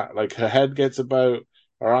do that. Like her head gets about,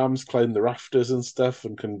 her arms climb the rafters and stuff,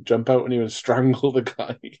 and can jump out on you and strangle the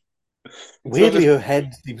guy. Weirdly, her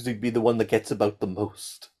head seems to be the one that gets about the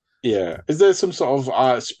most. Yeah. Is there some sort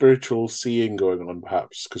of spiritual seeing going on,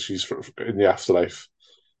 perhaps, because she's in the afterlife?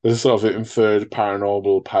 There's sort of inferred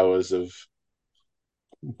paranormal powers of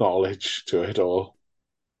knowledge to it all.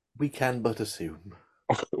 We can but assume.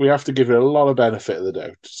 We have to give her a lot of benefit of the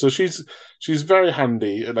doubt. So she's very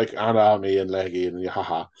handy, like an army and leggy and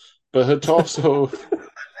haha. But her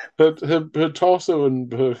her torso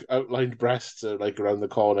and her outlined breasts are like around the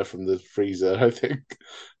corner from the freezer, I think,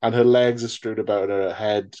 and her legs are strewn about, and her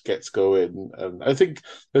head gets going. And I think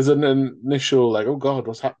there's an initial like, oh God,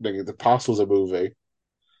 what's happening? The parcels are moving,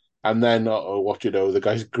 and then what you know, the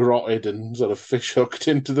guy's grotted and sort of fish hooked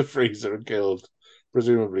into the freezer and killed,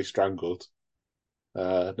 presumably strangled,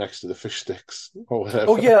 next to the fish sticks or whatever.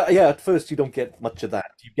 Oh yeah. At first, you don't get much of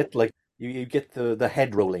that. You get like you get the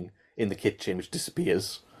head rolling in the kitchen, which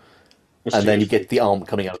disappears, and then you get the arm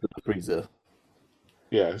coming out of the freezer.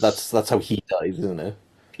 Yes. That's how he dies, isn't it?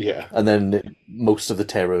 Yeah. And then most of the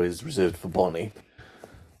terror is reserved for Bonnie.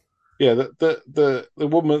 Yeah, the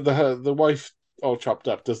woman, the wife, all chopped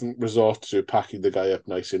up, doesn't resort to packing the guy up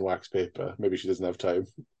nice in wax paper. Maybe she doesn't have time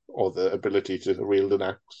or the ability to wield an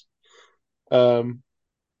axe.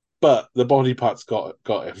 But the body parts got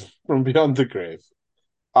him from beyond the grave.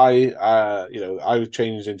 I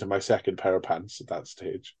changed into my second pair of pants at that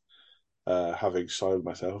stage, having soiled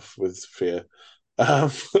myself with fear. I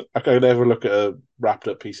can never look at a wrapped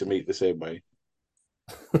up piece of meat the same way.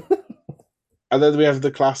 And then we have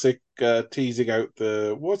the classic teasing out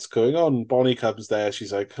the what's going on. Bonnie comes there.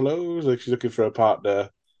 She's like, hello. Like she's looking for a partner.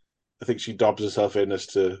 I think she dobs herself in as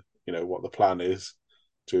to, what the plan is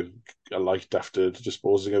to alight after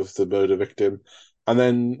disposing of the murder victim. And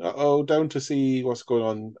then, down to see what's going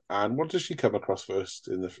on. And what does she come across first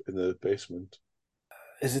in the basement?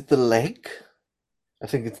 Is it the leg? I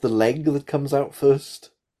think it's the leg that comes out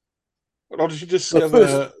first. Or does she Well,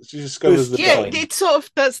 discover? She discovers first the Yeah, time. body. it sort of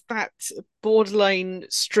does that borderline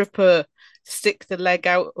stripper stick the leg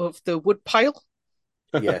out of the wood pile.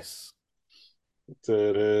 Yes.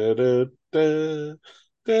 Da-da-da-da,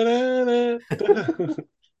 da-da-da-da.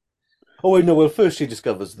 Oh, wait, no. Well, first she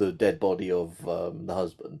discovers the dead body of the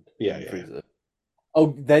husband Yeah, in the yeah. freezer.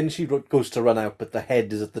 Oh, then she goes to run out, but the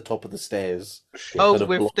head is at the top of the stairs. Shit. Oh, Kind of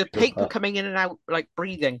with the blocking her paper path. coming in and out, like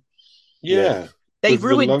breathing. Yeah, They with the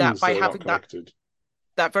ruined that lungs by that are not having connected.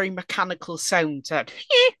 that very mechanical sound, that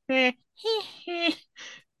Well,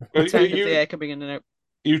 sound of the air coming in and out.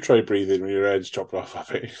 you try breathing when your head's chopped off,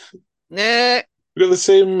 Abby. Nah. We've got the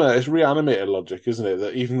same, it's reanimator logic, isn't it?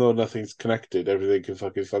 That even though nothing's connected, everything can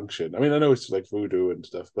fucking function. I mean, I know it's like voodoo and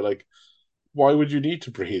stuff, but like, why would you need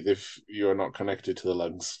to breathe if you're not connected to the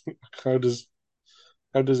lungs? how does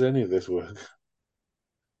any of this work?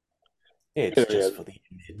 It's Yeah. just for the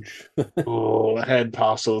image. Oh, the head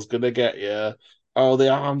parcel's gonna get you. Oh, the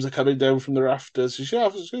arms are coming down from the rafters. She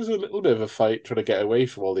has a little bit of a fight trying to get away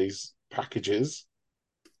from all these packages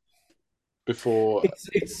before.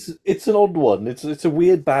 It's an odd one. It's a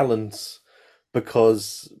weird balance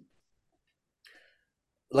because,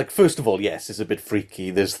 like, first of all, yes, it's a bit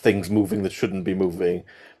freaky. There's things moving that shouldn't be moving,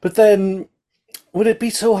 but then would it be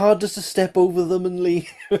so hard just to step over them and leave?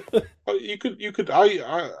 You could.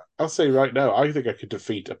 I'll say right now, I think I could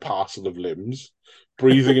defeat a parcel of limbs,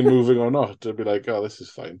 breathing and moving or not. I'd be like, oh, this is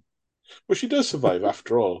fine. Well, she does survive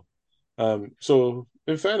after all. So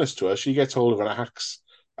in fairness to her, she gets hold of an axe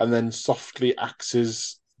and then softly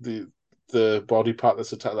axes the body part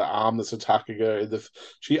the arm that's attacking her.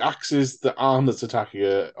 She axes the arm that's attacking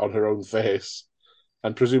her on her own face,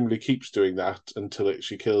 and presumably keeps doing that until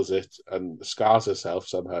she kills it and scars herself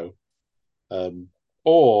somehow.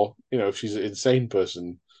 Or if she's an insane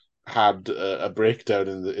person, had a breakdown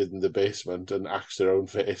in the basement and axed her own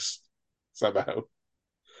face somehow,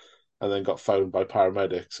 and then got found by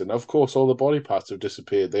paramedics. And of course, all the body parts have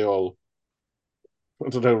disappeared. They all, I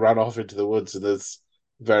don't know, ran off into the woods, and there's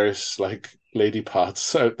various like lady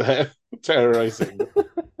parts out there terrorizing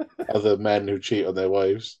other men who cheat on their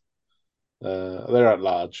wives. They're at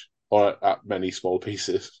large or at many small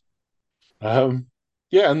pieces.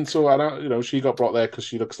 Yeah, and so she got brought there because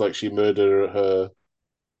she looks like she murdered her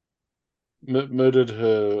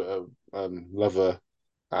lover,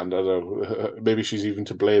 and I don't know, maybe she's even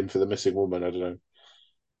to blame for the missing woman. I don't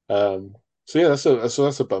know. So yeah, that's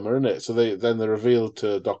a bummer, isn't it? So the reveal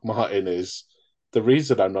to Doc Martin is the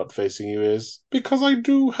reason I'm not facing you is because I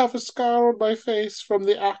do have a scar on my face from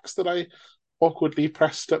the axe that I awkwardly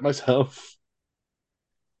pressed at myself.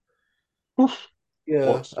 Oof, Yeah,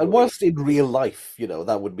 what and story? whilst in real life,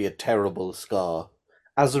 that would be a terrible scar.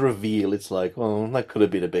 As a reveal, it's like, oh, that could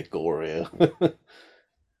have been a bit gorier.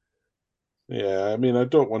 Yeah, I mean, I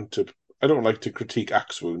don't like to critique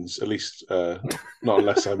axe wounds, at least not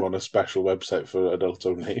unless I'm on a special website for adults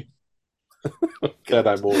only. Then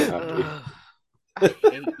I'm more than happy. Ugh, I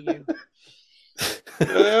hate you.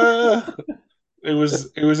 Uh, it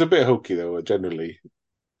was a bit hokey though, generally,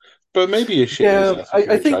 but maybe as shit as Yeah, yourself if I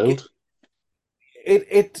you're a think child.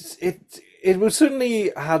 it was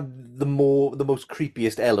certainly had the most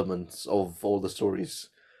creepiest elements of all the stories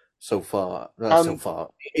so And far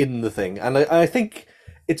in the thing, and I think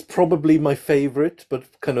it's probably my favorite,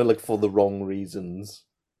 but kind of like for the wrong reasons.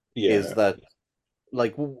 Is yeah, that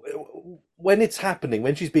like when it's happening,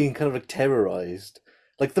 when she's being kind of like terrorized,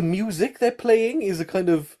 like the music they're playing is a kind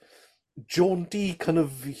of jaunty, kind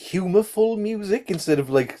of humorful music instead of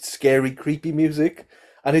like scary, creepy music,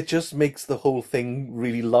 and it just makes the whole thing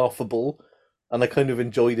really laughable. And I kind of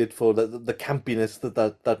enjoyed it for the campiness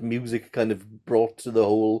that music kind of brought to the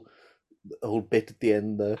whole bit at the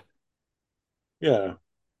end there. yeah.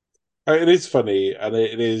 It is funny, and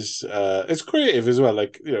it is it's creative as well.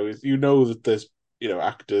 Like you know that there's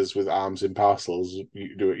actors with arms in parcels.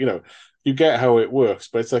 You do it, you get how it works,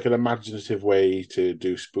 but it's like an imaginative way to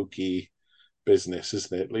do spooky business,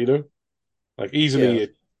 isn't it? Like Yeah.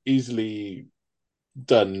 easily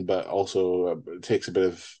done, but also it takes a bit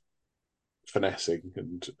of finessing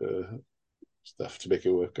and stuff to make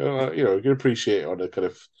it work. You can appreciate it on a kind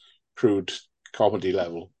of crude comedy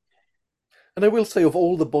level. And I will say, of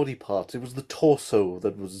all the body parts, it was the torso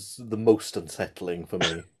that was the most unsettling for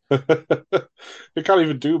me. It can't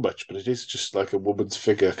even do much, but it is just like a woman's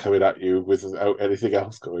figure coming at you without anything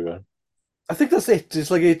else going on. I think that's it.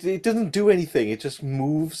 It's like it doesn't do anything. It just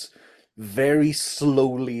moves very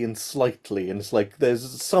slowly and slightly, and it's like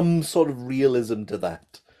there's some sort of realism to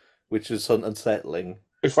that, which is unsettling.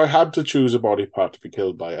 If I had to choose a body part to be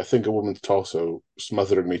killed by, I think a woman's torso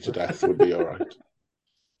smothering me to death would be all right.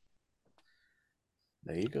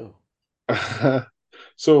 There you go.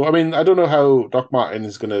 So, I mean, I don't know how Doc Martin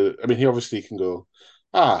is going to. I mean, he obviously can go,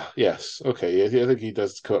 yes, okay. Yeah, I think he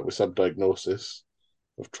does come up with some diagnosis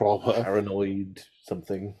of trauma. Paranoid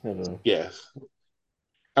something. I don't know. Yes.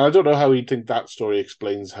 And I don't know how he'd think that story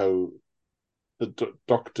explains how the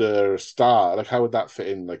Dr. Star, like, how would that fit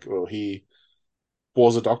in? Like, well, he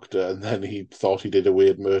was a doctor and then he thought he did a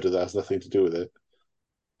weird murder that has nothing to do with it.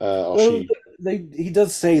 Or Well, she. he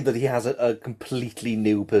does say that he has a completely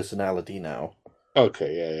new personality now.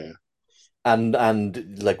 Okay, yeah, yeah. And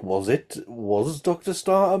like was Dr.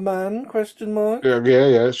 Star a man? Question mark.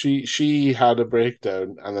 Yeah. She had a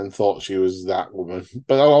breakdown and then thought she was that woman,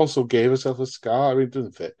 but also gave herself a scar. I mean, it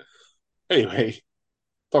doesn't fit. Anyway,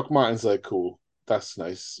 Doc Martin's like, cool, that's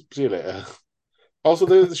nice. See you later.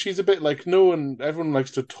 Also, she's a bit like no one. Everyone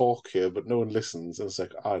likes to talk here, but no one listens. And it's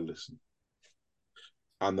like I listen,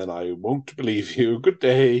 and then I won't believe you. Good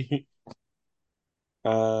day.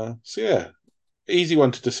 So yeah, easy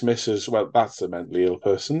one to dismiss as well. That's a mentally ill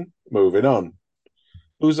person. Moving on.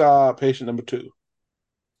 Who's our patient number two?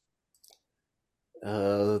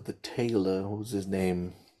 The tailor, what was his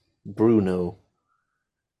name? Bruno.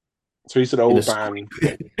 So he's an In a old story,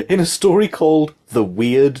 man. in a story called The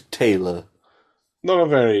Weird Tailor. Not a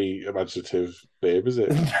very imaginative babe, is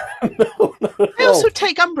it? No, not at I also all.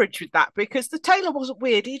 take umbrage with that because the tailor wasn't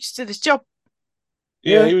weird. He just did his job.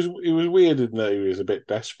 Yeah, Yeah. he was weird in that he was a bit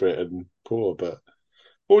desperate and poor, but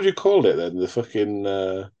what would you call it then? The fucking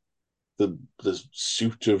the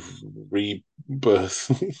suit of rebirth,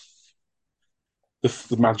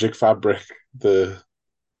 the magic fabric, the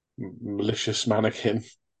malicious mannequin.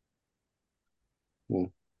 Hmm.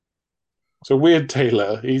 So weird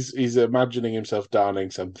Taylor, he's imagining himself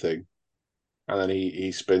darning something, and then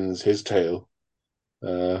he spins his tale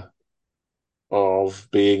uh, of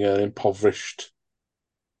being an impoverished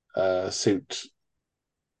suit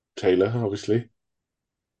tailor, obviously.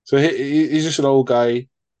 So he's just an old guy.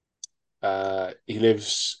 He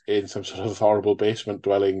lives in some sort of horrible basement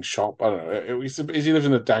dwelling shop. I don't know. He lives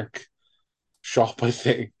in a dank shop, I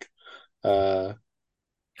think. Uh,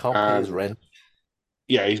 Can't pay his and rent.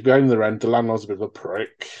 yeah, he's behind the rent. The landlord's a bit of a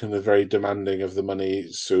prick, and they're very demanding of the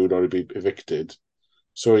money soon, or he'll be evicted.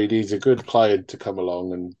 So he needs a good client to come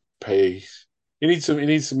along and pay. He needs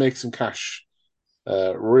to make some cash,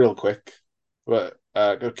 real quick. But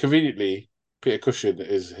conveniently, Peter Cushing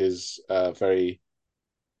is his very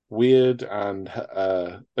weird and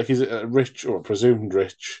like he's a rich or presumed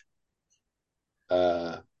rich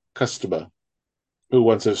uh, customer who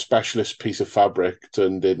wants a specialist piece of fabric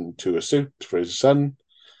turned into a suit for his son,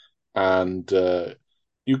 and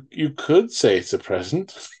you could say it's a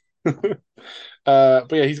present.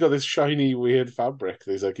 But yeah, he's got this shiny, weird fabric.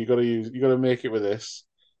 He's like, you got to make it with this,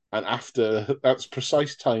 and after that's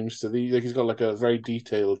precise times to the like he's got like a very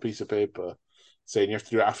detailed piece of paper saying you have to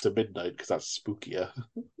do it after midnight because that's spookier.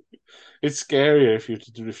 It's scarier if you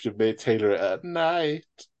tailor it at night.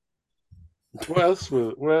 What else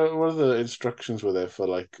what other instructions were there for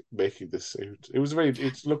like making this suit?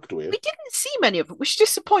 It looked We weird. didn't see many of them, which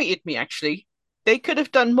disappointed me actually. They could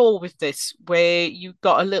have done more with this, where you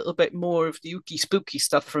got a little bit more of the ooky spooky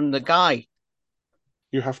stuff from the guy.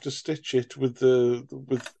 you have to stitch it with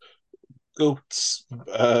goats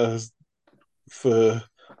for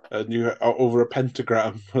and you over a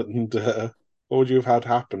pentagram. And what would you have had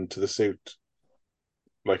happen to the suit,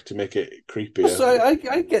 like to make it So creepier,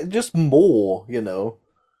 I get just more, you know.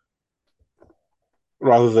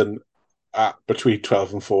 rather than at between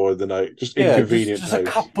 12 and 4 in the night, just Yeah, inconvenient just a times.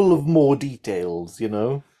 couple of more details, you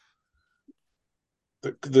know.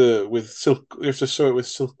 The with silk, you have to sew it with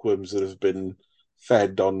silkworms that have been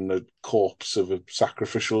fed on a corpse of a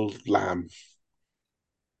sacrificial lamb.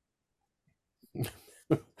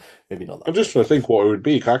 Maybe not I'm that just much. trying to think what it would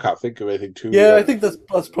be. 'Cause I can't think of anything too. Yeah, I think that's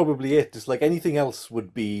probably it. It's like anything else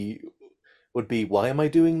would be why am I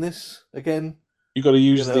doing this again? You got to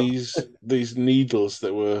You use know. these needles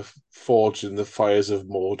that were forged in the fires of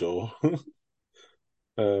Mordor.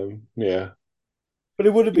 Yeah, But it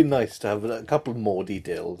would have been nice to have a couple more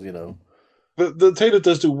details, you know. the tailor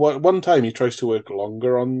does do one time. He tries to work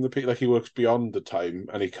longer on the like he works beyond the time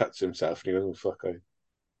and he cuts himself and he goes, "Oh fuck,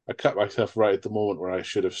 I cut myself right at the moment where I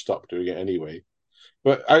should have stopped doing it anyway."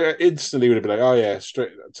 But I instantly would have been like, "Oh yeah,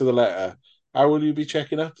 straight to the letter. How will you be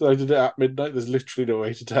checking up that I did it at midnight?" There's literally no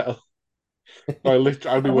way to tell.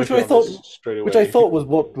 I'll be Which working I on this thought, straight which I away. thought was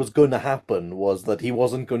what was going to happen was that he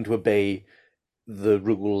wasn't going to obey the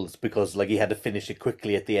rules because like he had to finish it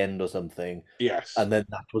quickly at the end or something, Yes, and then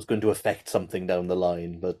that was going to affect something down the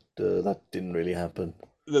line, but that didn't really happen.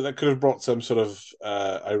 that could have brought some sort of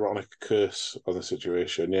ironic curse on the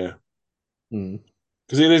situation. Yeah, Hmm.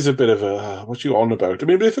 because it is a bit of a what you on about. I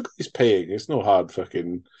mean, but if a guy's paying, it's no hard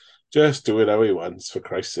fucking just do it how he wants. For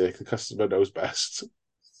Christ's sake, the customer knows best.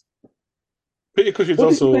 Peter Cushing's What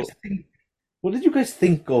did you guys also think? What did you guys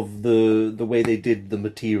think of the way they did the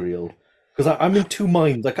material? Because I'm in two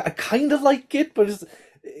minds. Like I kind of like it, but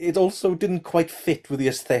it also didn't quite fit with the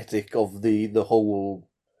aesthetic of the whole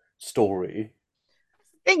story.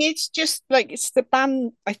 Thing it's just like it's the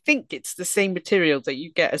band. I think it's the same material that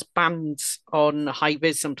you get as bands on high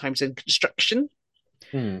vis sometimes in construction,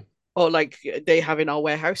 Hmm. or like they have in our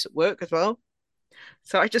warehouse at work as well.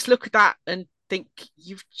 So I just look at that and think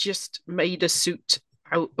you've just made a suit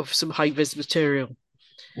out of some high vis material.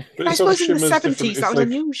 but I it sort of suppose in the shimmers different. 70s that It's was like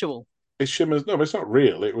unusual. it shimmers. No, but it's not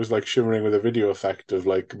real. It was like shimmering with a video effect of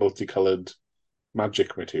like multicolored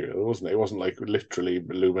magic material, wasn't it? It wasn't like literally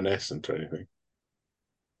luminescent or anything.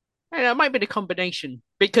 I know, it might have been a combination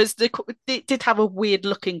because they did have a weird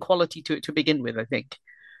looking quality to it to begin with, I think.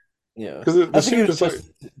 Yeah, Because the I think it suit was is like,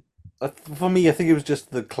 just for me. I think it was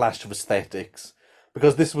just the clash of aesthetics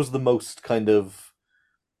because this was the most kind of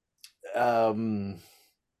um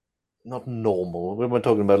not normal. What am I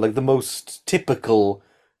talking about? Like the most typical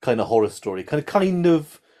kind of horror story. Kind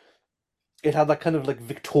of it had that kind of like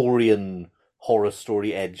Victorian horror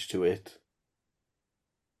story edge to it.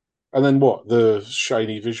 and then what? The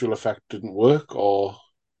shiny visual effect didn't work, or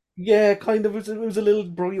Yeah, kind of. It was a little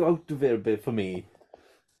brought you out of it a bit for me.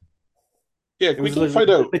 yeah, It we was a do find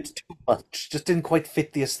little out. bit too much. Just didn't quite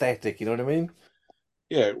fit the aesthetic. You know what I mean?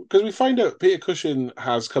 Yeah, because we find out Peter Cushing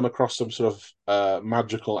has come across some sort of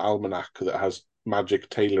magical almanac that has magic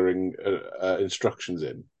tailoring instructions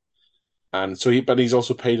in, and so but he's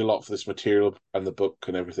also paid a lot for this material and the book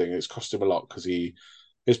and everything. It's cost him a lot because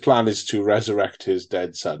his plan is to resurrect his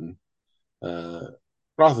dead son uh,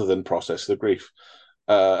 rather than process the grief.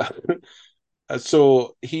 Uh,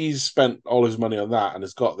 so he's spent all his money on that and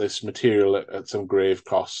has got this material at some grave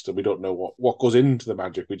cost, and we don't know what goes into the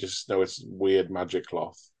magic. We just know it's weird magic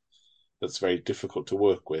cloth that's very difficult to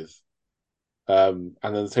work with. And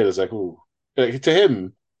then the tailor's like, "Ooh," like, to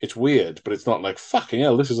him, it's weird, but it's not like fucking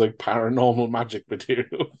hell. This is like paranormal magic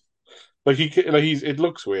material. It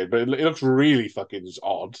looks weird, but it looks really fucking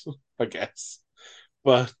odd, I guess.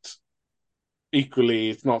 But equally,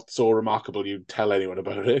 it's not so remarkable you'd tell anyone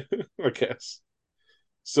about it, I guess.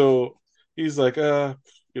 So he's like,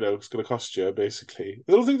 it's going to cost you, basically.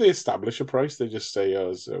 I don't think they establish a price. They just say,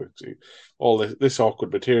 oh, so all this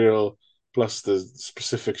awkward material plus the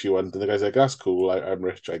specifics you want. And the guy's like, that's cool. I'm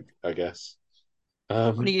rich, I guess.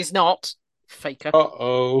 When Um, he is not. Faker.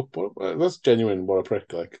 uh-oh. That's genuine. What a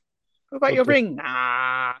prick. Like, What about what your the, ring?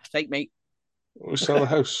 Nah, fake, mate. we sell the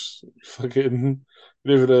house. Fucking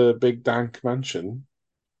live in a big dank mansion.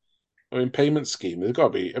 I mean, payment scheme. There's got to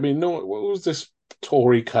be. I mean, no. What was this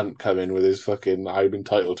Tory cunt come in with his fucking "I'm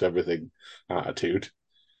entitled to everything" attitude?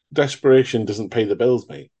 Desperation doesn't pay the bills,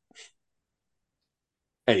 mate.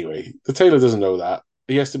 Anyway, the tailor doesn't know that.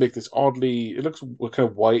 He has to make this oddly. It looks kind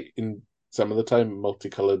of white in some of the time,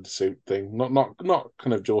 multicolored suit thing. Not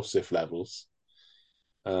kind of Joseph levels.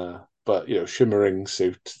 But shimmering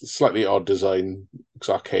suit, slightly odd design, looks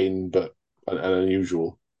arcane, but and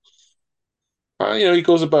unusual. He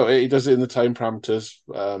goes about it. He does it in the time parameters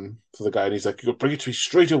for the guy, and he's like, "You got to bring it to me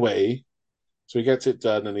straight away." So he gets it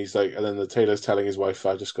done, and he's like, and then the tailor's telling his wife,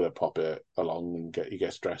 "I just got to pop it along," and he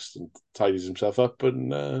gets dressed and tidies himself up,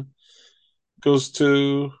 and goes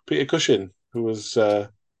to Peter Cushing, who was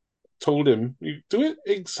told him, "You do it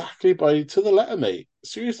exactly to the letter, mate.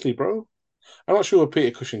 Seriously, bro." I'm not sure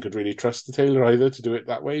Peter Cushing could really trust the tailor either to do it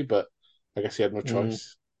that way, but I guess he had no Mm.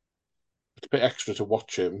 choice. It's a bit extra to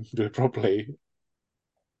watch him do it properly.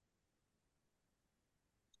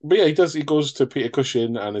 But yeah, he does. He goes to Peter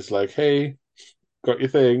Cushing and is like, "Hey, got your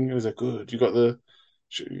thing?" And he's like, "Good. You got the."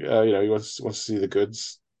 He wants to see the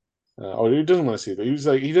goods. Or he doesn't want to see them. He's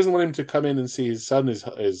like, he doesn't want him to come in and see his son is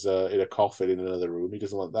in a coffin in another room. He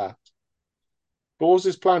doesn't want that. But what was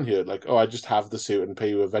his plan here? Like, oh, I just have the suit and pay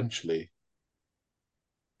you eventually.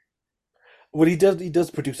 Well, he does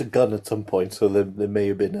produce a gun at some point, so there may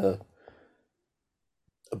have been a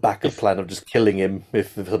backup If plan of just killing him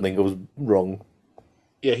if something goes wrong.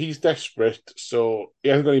 Yeah, he's desperate, so he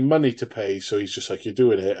hasn't got any money to pay, so he's just like, "You're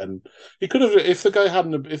doing it." And he could have, if the guy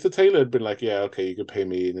hadn't, if the tailor had been like, "Yeah, okay, you could pay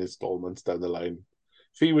me in installments down the line."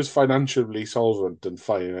 If he was financially solvent and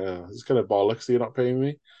fine, it's kind of bollocks that you're not paying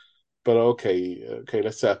me. But okay,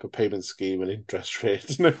 let's set up a payment scheme and interest rate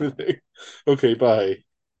and everything. Okay, bye.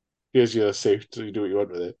 Here's your suit. You do what you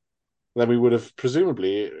want with it. And then we would have,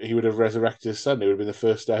 presumably, he would have resurrected his son. It would have been the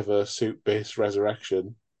first ever suit-based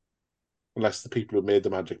resurrection, unless the people who made the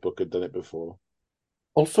magic book had done it before.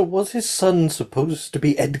 Also, was his son supposed to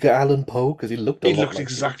be Edgar Allan Poe? Because he looked a He lot looked like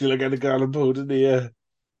him. exactly like Edgar Allan Poe, didn't he? Yeah.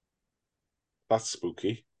 That's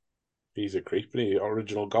spooky. He's a creep, isn't he?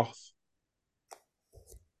 Original goth.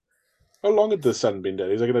 How long had the son been dead?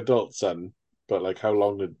 He's like an adult son, but like how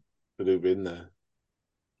long had he been there?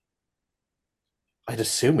 I'd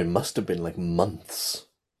assume it must have been like months.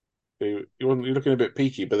 You're looking a bit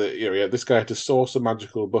peaky, but yeah, this guy had to source a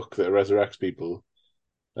magical book that resurrects people,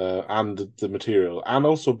 and the material, and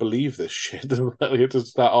also believe this shit. He had to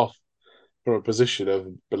start off from a position of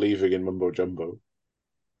believing in mumbo jumbo.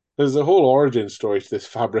 There's a whole origin story to this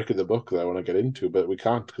fabric of the book that I want to get into, but we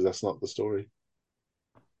can't because that's not the story.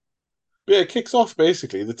 But yeah, it kicks off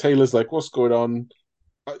basically. The tailor's like, "What's going on?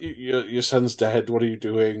 Your son's dead. What are you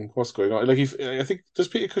doing? What's going on?" Like, I think, does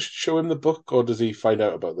Peter Cushing show him the book, or does he find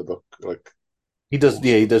out about the book like He does,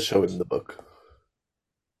 yeah, he does show him post? the book.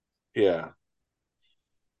 Yeah,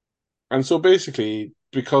 and so basically,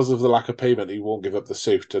 because of the lack of payment, he won't give up the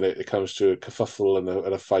suit, and it comes to a kerfuffle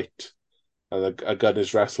and a fight, and a gun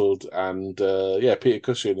is wrestled, and yeah, Peter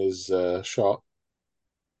Cushing is shot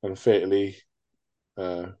and fatally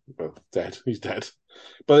well, dead. He's dead.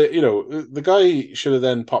 But the guy should have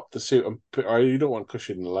then popped the suit and put. You don't want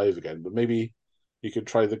Cushing alive again, but maybe you could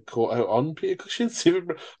try the coat out on Peter Cushing.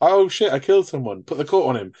 Oh shit! I killed someone. Put the coat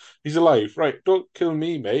on him. He's alive. Right? Don't kill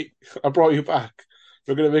me, mate. I brought you back.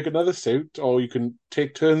 We're gonna make another suit, or you can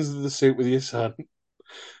take turns with the suit with your son.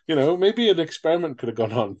 Maybe an experiment could have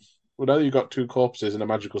gone on. Well, now you got two corpses in a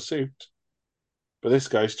magical suit, but this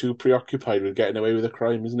guy's too preoccupied with getting away with a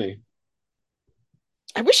crime, isn't he?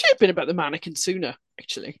 I wish it had been about the mannequin sooner,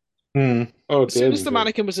 actually. Hmm. Oh, As soon dear as me, the dear.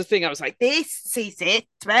 mannequin was a thing, I was like, this is it,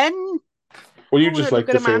 then. Well, you Oh, just look like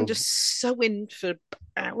at the a man film. just sewing for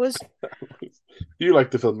hours. You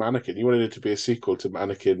like the film Mannequin. You wanted it to be a sequel to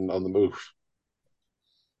Mannequin on the Move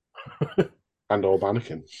and or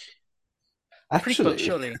Mannequin. Prequel, Actually,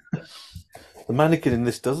 surely. the mannequin in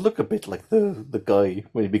this does look a bit like the guy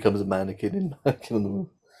when he becomes a mannequin in Mannequin on the Moon.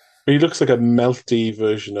 He looks like a melty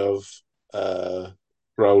version of uh,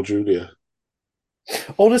 Raul Julia.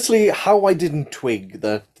 Honestly, how I didn't twig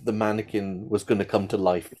that the mannequin was going to come to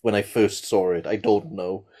life when I first saw it, I don't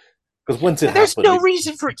know. Because once it There's happened, no it's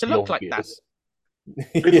reason for it to pretty look like that. obvious.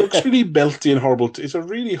 It looks Yeah. really melty and horrible. It's a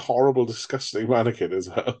really horrible, disgusting mannequin as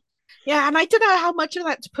well. Yeah, and I don't know how much of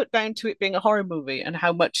that to put down to it being a horror movie and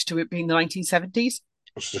how much to it being the 1970s.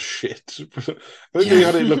 It's just shit. I think they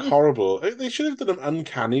had it look horrible. They should have done an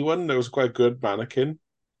uncanny one that was quite a good mannequin.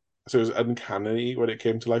 So it was uncanny when it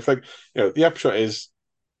came to life. Like, the upshot is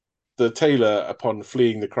the tailor, upon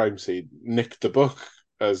fleeing the crime scene, nicked the book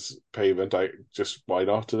as payment. Why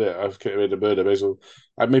not? Did it? I've committed a murder. May as well.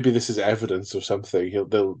 Maybe this is evidence of something.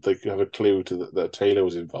 They have a clue to that Taylor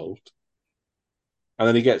was involved, and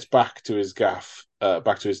then he gets back to his gaff,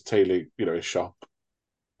 back to his tailor, his shop,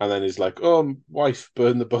 and then he's like, "Oh, wife,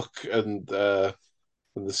 burn the book and the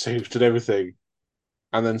suit and everything."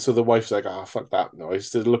 And then so the wife's like, "Ah, fuck that noise.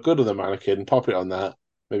 Did it look good on the mannequin? Pop it on that.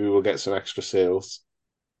 Maybe we'll get some extra sales."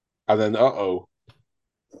 And then,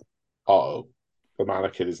 the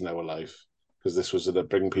mannequin is now alive because this was to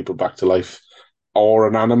bring people back to life, or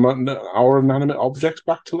inanimate objects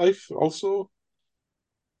back to life also.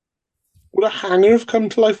 Would a hanger have come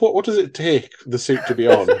to life? What does it take for the suit to be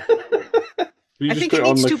on? You I just think put it it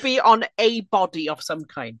on needs like. to be on a body of some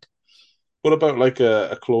kind. What about like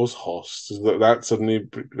a clothes horse? Does that suddenly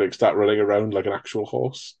like start running around like an actual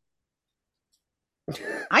horse?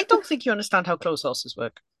 I don't think you understand how clothes horses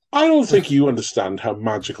work. I don't think you understand how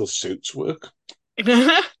magical suits work.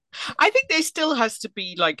 I think there still has to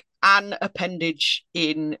be like an appendage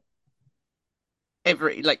in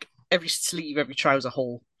every sleeve, every trouser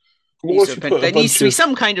hole. What if you put a There needs bunch to be of?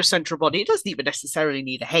 some kind of central body. It doesn't even necessarily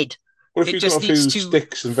need a head. What if It you've got just a needs few to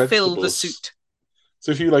sticks and fill the vegetables? suit.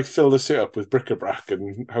 So if you like fill the suit up with bric-a-brac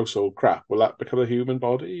and household crap, will that become a human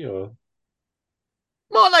body? Or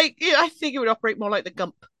More like, I think it would operate more like the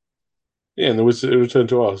Gump. yeah, and there was a return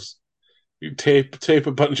to Oz. You tape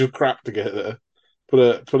a bunch of crap together, put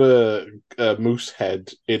a moose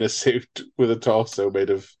head in a suit with a torso made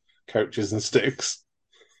of couches and sticks,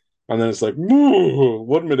 and then it's like, "Moo!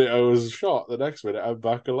 1 minute I was shot, the next minute I'm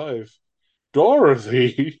back alive.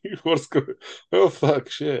 Dorothy, what's going? Oh fuck,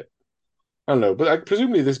 shit. I don't know, but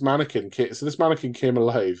presumably this mannequin came, so this mannequin came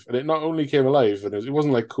alive, and it not only came alive, and it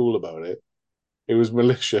wasn't like cool about it. It was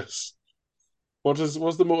malicious.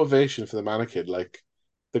 What's the motivation for the mannequin? Like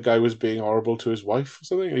the guy was being horrible to his wife or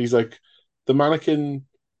something, and he's like, the mannequin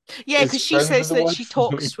Yeah, is because she friends with says the that she wife or talks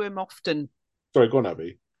something. to him often. Sorry, go on,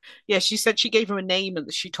 Abby. Yeah, she said she gave him a name and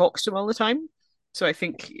that she talks to him all the time. So I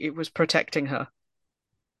think it was protecting her.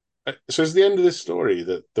 So it's the end of this story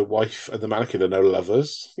that the wife and the mannequin are now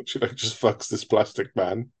lovers. She like just fucks this plastic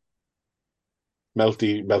man,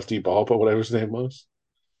 Melty Bob or whatever his name was.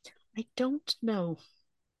 I don't know.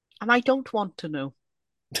 And I don't want to know.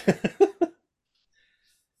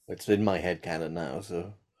 It's in my head canon now,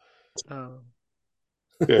 so Oh.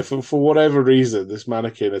 Yeah, for whatever reason, this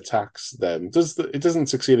mannequin attacks them. It doesn't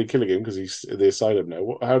succeed in killing him because he's in the asylum now.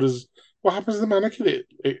 What happens to the mannequin?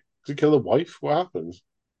 Does it kill the wife? What happens?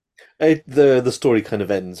 the story kind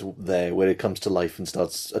of ends there, where it comes to life and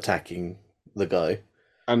starts attacking the guy.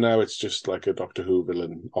 And now it's just like a Doctor Who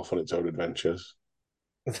villain off on its own adventures.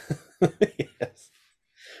 Yes,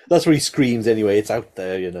 that's where he screams. Anyway, it's out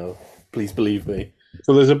there, Please believe me.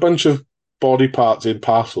 So there's a bunch of body parts in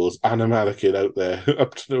parcels and a mannequin out there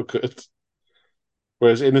up to no good.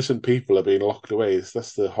 Whereas innocent people are being locked away.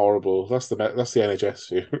 That's the horrible. That's the NHS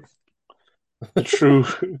view. True,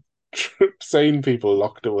 true, sane people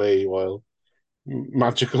locked away while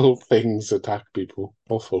magical things attack people.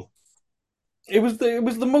 Awful. It was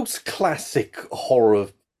the most classic horror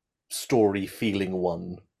story feeling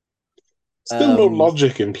one. Still no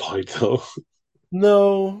logic implied though.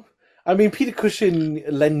 No, I mean Peter Cushing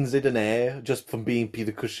lends it an air just from being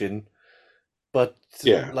Peter Cushing, but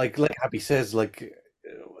Yeah, like Abby says,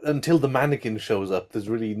 until the mannequin shows up, there's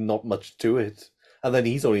really not much to it, and then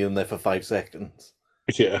he's only in there for 5 seconds.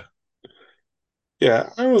 yeah, yeah.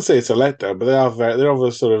 I wouldn't say it's a letdown, but they're of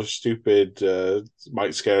a sort of stupid,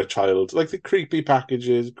 might scare a child. Like the creepy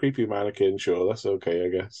packages, creepy mannequin. Sure, that's okay, I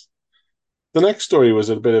guess. The next story was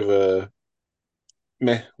a bit of a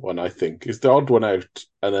meh one, I think. It's the odd one out,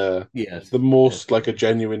 and Yes, the yes. most like a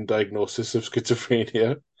genuine diagnosis of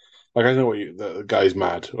schizophrenia. Like I know the guy's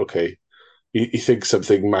mad. Okay, he thinks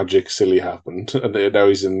something magic silly happened, and now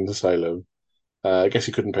he's in the asylum. I guess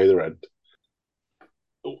he couldn't pay the rent.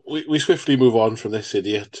 We swiftly move on from this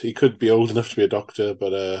idiot. He could be old enough to be a doctor,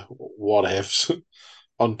 but what ifs?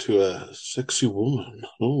 Onto a sexy woman.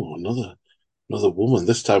 Oh, another woman.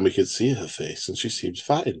 This time we can see her face, and she seems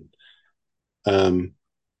fine. Um,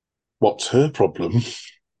 what's her problem?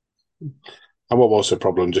 And what was her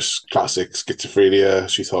problem? Just classic schizophrenia.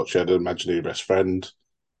 She thought she had an imaginary best friend.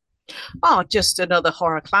 Oh, just another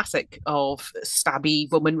horror classic of stabby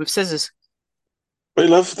woman with scissors. They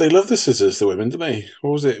love the scissors, the women, don't they?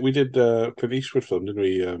 What was it? We did Clint Eastwood film, didn't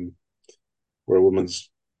we? Where a woman's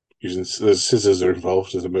using the scissors are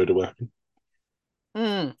involved as a murder weapon.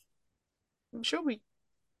 Hmm. I'm sure we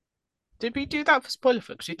did. We do that for spoiler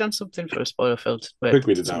films. Because we've done something for a spoiler film I where think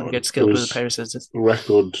we did that someone one. gets There killed with a was pair of scissors. a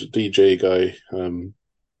record DJ guy,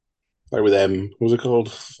 like with M. What was it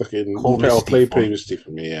called? Call Fucking Misty play for me. Misty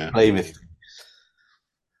for me. Yeah. Play Misty.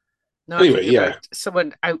 No, I'm Anyway, thinking yeah. about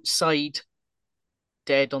someone outside,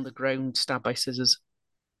 dead on the ground, stabbed by scissors.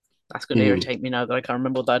 That's going to Mm. irritate me now that I can't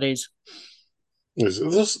remember what that is.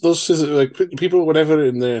 Those scissors, like people, whenever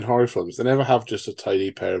they're in horror films, they never have just a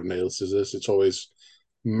tiny pair of nail scissors. It's always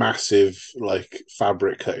massive, like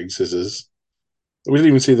fabric cutting scissors. We didn't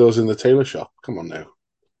even see those in the tailor shop. Come on now.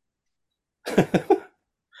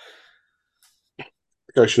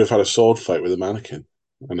 The guy should have had a sword fight with a mannequin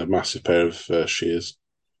and a massive pair of shears.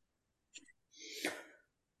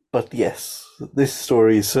 But yes, this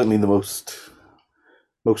story is certainly the most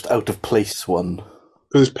most out of place one.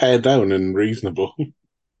 Because it's pared down and reasonable.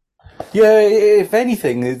 Yeah, if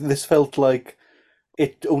anything, this felt like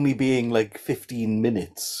it only being like 15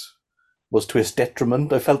 minutes was to its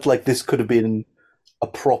detriment. I felt like this could have been a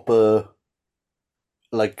proper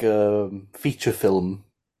like feature film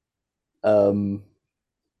um,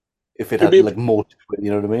 if it It'd had be like more to it.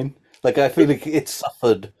 You know what I mean? Like I feel like it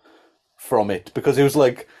suffered from it because it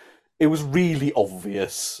was really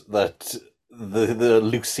obvious that the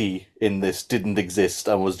Lucy in this didn't exist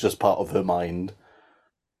and was just part of her mind.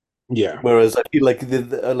 yeah, Whereas I feel like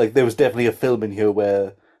like there was definitely a film in here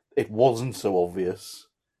where it wasn't so obvious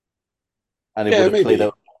and it would yeah, have played maybe.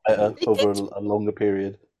 out better It over did. a longer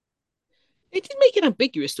period. It did make it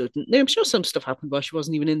ambiguous, though, didn't they? I'm sure some stuff happened while she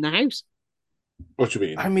wasn't even in the house. What do you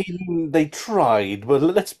mean? I mean, they tried, but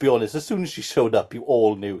let's be honest. As soon as she showed up, you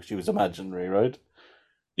all knew she was imaginary, right?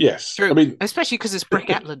 Yes, I True, mean, especially because it's Brick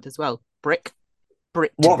Atland as well. Brit,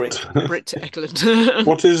 Brick. what Brit Eklund.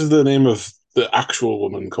 what is the name of the actual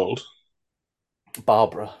woman called?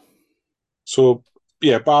 Barbara. So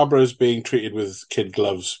yeah, Barbara's being treated with kid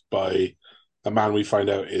gloves by a man we find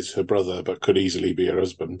out is her brother, but could easily be her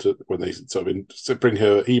husband. When they sort of bring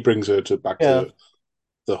her, he brings her to back Yeah. to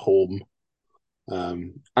the home,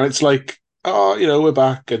 and it's like, oh, we're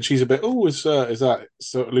back, and she's a bit, oh, is that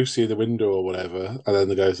so Lucy in the window or whatever? And then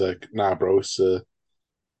the guy's like, nah, bro, it's the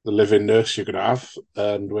living nurse you're gonna have,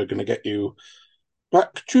 and we're gonna get you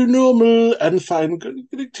back to normal and fine. We're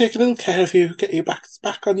gonna take a little care of you, get you back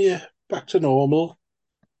on your back to normal.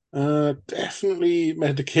 Definitely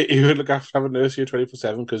medicate you and look after have a nurse here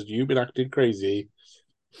 24/7 because you've been acting crazy.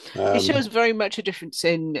 It shows Um, very much a difference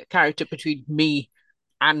in character between me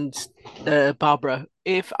and Barbara.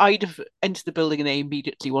 If I'd have entered the building and they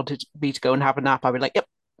immediately wanted me to go and have a nap, I'd be like, "Yep,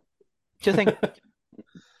 sure thing."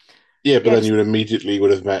 yeah, but then Yes. you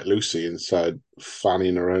would have met Lucy and started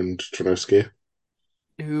fanning around Tronoski.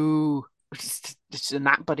 Ooh, it's a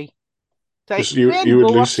nap, buddy. Just Like, you then and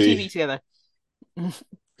we'll watch TV Lucy. together.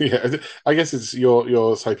 Yeah, I guess it's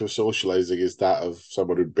your type of socializing is that of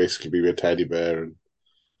someone who'd basically be a teddy bear and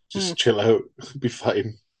Mm. just chill out, be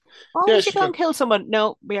fine. Oh, Yeah, we should she go and got. kill someone.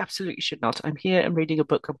 No, we absolutely should not. I'm here. I'm reading a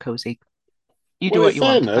book. I'm cozy. You do Well, what you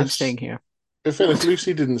want. I'm staying here. in fairness,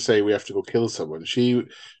 Lucy didn't say we have to go kill someone.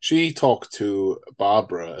 She talked to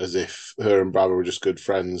Barbara as if her and Barbara were just good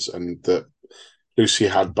friends, and that Lucy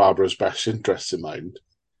had Barbara's best interests in mind.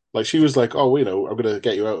 Like she was like, "Oh, I'm going to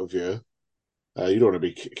get you out of here. You don't want to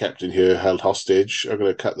be kept in here, held hostage. I'm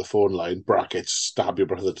going to cut the phone line. Brackets, stab your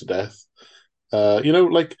brother to death."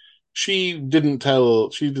 Like she didn't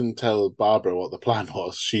tell Barbara what the plan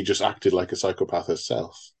was. She just acted like a psychopath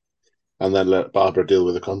herself, and then let Barbara deal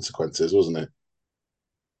with the consequences, wasn't it?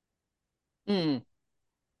 Mm.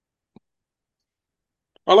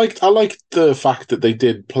 I liked the fact that they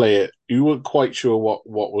did play it. You weren't quite sure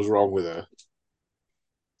what was wrong with her,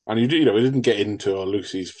 and it didn't get into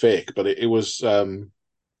Lucy's fake, but it was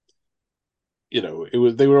it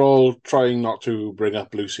was they were all trying not to bring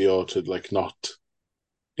up Lucy or to like not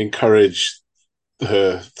encourage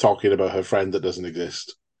her talking about her friend that doesn't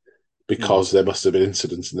exist Hmm. because there must have been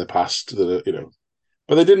incidents in the past that.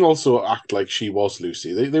 But they didn't also act like she was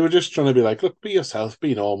Lucy. They were just trying to be like, look, be yourself,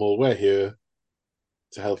 be normal. We're here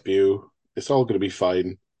to help you. It's all going to be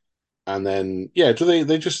fine. And then, yeah, do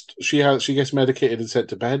they just she gets medicated and sent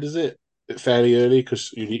to bed? Is it fairly early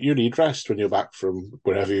because you need rest when you're back from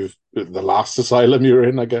wherever the last asylum you were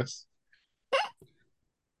in, I guess.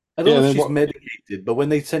 I don't Yeah. know And if then she's what? medicated, but when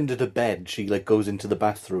they send her to bed, she like goes into the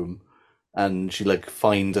bathroom and she like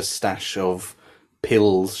finds a stash of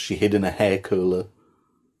pills she hid in a hair curler.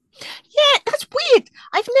 Yeah, that's weird.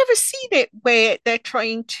 I've never seen it where they're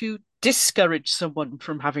trying to discourage someone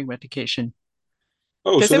from having medication.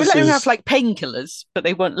 Oh, Because so they were this letting her have is like painkillers, but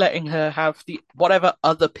they weren't letting her have the whatever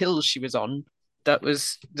other pills she was on. That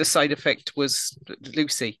was the side effect was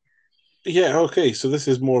Lucy. yeah, okay. So this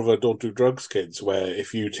is more of a don't do drugs, kids, where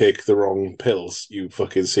if you take the wrong pills, you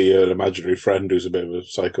fucking see an imaginary friend who's a bit of a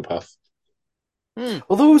psychopath. Hmm.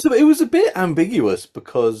 Although it was a bit ambiguous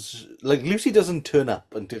because like Lucy doesn't turn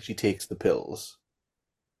up until she takes the pills,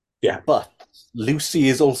 Yeah, but Lucy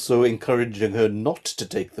is also encouraging her not to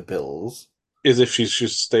take the pills. as if she should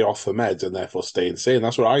stay off her meds and therefore stay insane.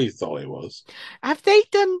 That's what I thought it was. Have they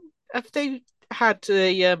done? Have they had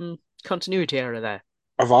a continuity error there?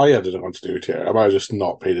 Have I had a continuity error? Am I just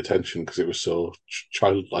not paid attention because it was so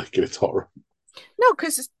childlike in its horror? No,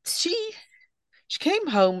 because she came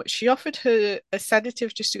home. She offered her a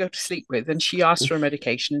sedative just to go to sleep with, and she asked for a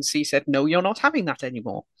medication, and she said, "No, you're not having that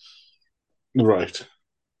anymore." Right.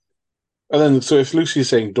 And then, so if Lucy's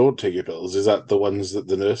saying don't take your pills, is that the ones that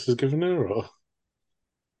the nurse has given her, or?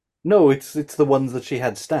 No, it's the ones that she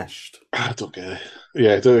had stashed. I don't get it.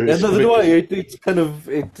 Yeah, Yeah, it's a neither do bit. I. It's kind of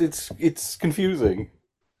it's confusing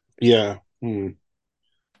Yeah. Hmm.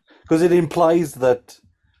 because it implies that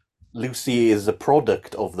Lucy is a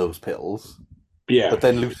product of those pills, Yeah. but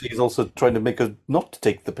then Lucy is also trying to make her not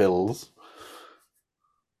take the pills.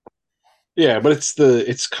 Yeah, but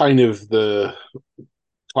it's kind of the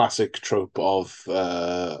classic trope of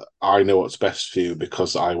I know what's best for you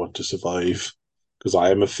because I want to survive, because I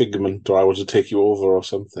am a figment or I want to take you over or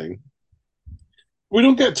something. We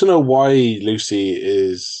don't get to know why Lucy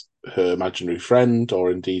is her imaginary friend or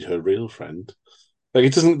indeed her real friend. Like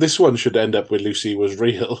it doesn't. This one should end up with Lucy was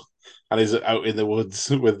real and is out in the woods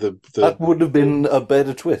with the That would have been a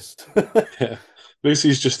better twist. yeah.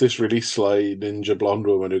 Lucy's just this really sly ninja blonde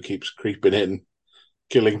woman who keeps creeping in,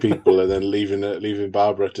 killing people, and then leaving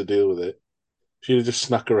Barbara to deal with it. She'd have just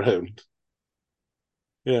snuck around.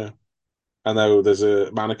 Yeah. And now there's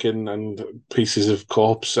a mannequin and pieces of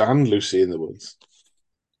corpse and Lucy in the woods.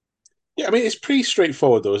 Yeah, I mean it's pretty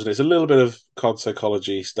straightforward though, isn't it? It's a little bit of cod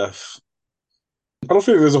psychology stuff. I don't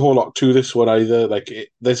think there's a whole lot to this one either.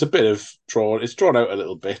 There's a bit of drawn. It's drawn out a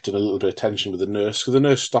little bit and a little bit of tension with the nurse because the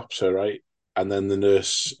nurse stops her right, and then the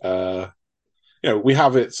nurse, we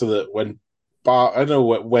have it so that I don't know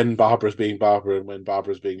when Barbara's being Barbara and when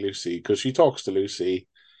Barbara's being Lucy because she talks to Lucy,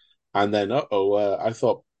 and then I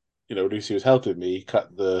thought, Lucy was helping me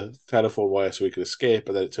cut the telephone wire so we could escape,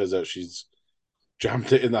 and then it turns out she's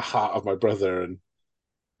jammed it in the heart of my brother and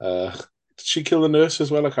uh, did she kill the nurse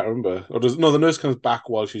as well? I can't remember. Or no, the nurse comes back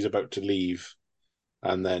while she's about to leave,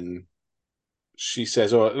 and then she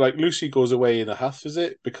says, "Oh, like Lucy goes away in a huff, is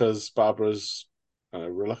it? Because Barbara's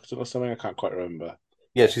reluctant or something. I can't quite remember."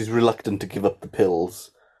 Yeah, she's reluctant to give up the pills,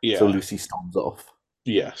 so Yeah, Lucy storms off.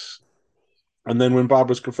 yes. And then when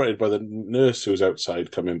Barbara's confronted by the nurse who's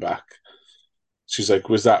outside coming back, she's like,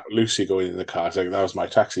 "Was that Lucy going in the car?" It's like, "That was my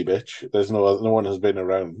taxi, bitch. There's no one has been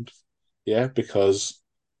around." Yeah, because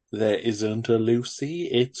there isn't a Lucy.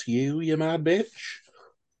 It's you mad bitch.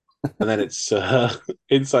 And then it's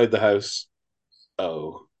inside the house.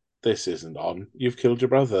 Oh, this isn't on. You've killed your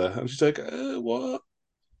brother. And she's like, what?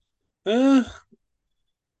 Uh.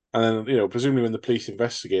 And then, presumably when the police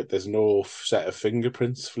investigate, there's no set of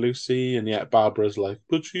fingerprints for Lucy. And yet Barbara's like,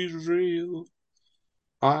 but she's real.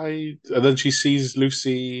 And then she sees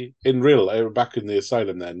Lucy in real, back in the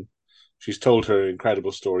asylum then. She's told her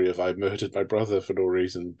incredible story of I murdered my brother for no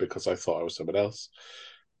reason because I thought I was someone else.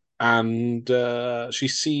 And she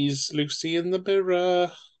sees Lucy in the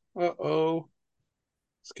mirror. Uh-oh.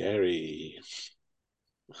 Scary.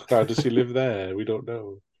 How does she live there? We don't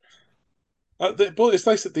know. But it's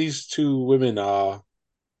nice that these two women are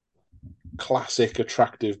classic,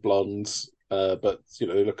 attractive blondes, but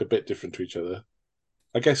they look a bit different to each other.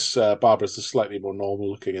 I guess Barbara's the slightly more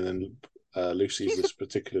normal looking, and then Lucy's She's, this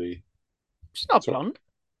particularly. she's not Sorry, blonde.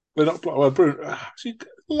 they're not blonde. Well, she's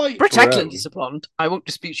light Britt Eklund brown. is a blonde. I won't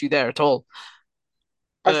dispute you there at all.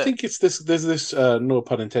 I But think it's this. There's this no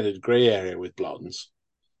pun intended grey area with blondes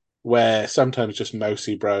where sometimes just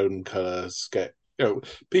mousy brown colours get.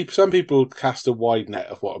 Some people cast a wide net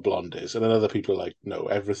of what a blonde is, and then other people are like, no,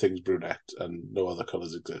 everything's brunette and no other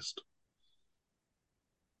colours exist.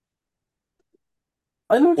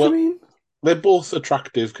 I know what you Well, mean. they're both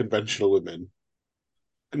attractive, conventional women.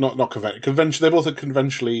 Not conventional. They're both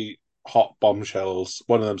conventionally hot bombshells.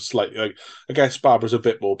 One of them slightly like I guess Barbara's a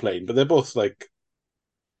bit more plain, but they're both like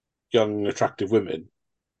young, attractive women.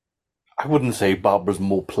 I wouldn't say Barbara's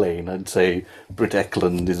more plain. I'd say Britt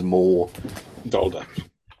Eklund is more Dolled up.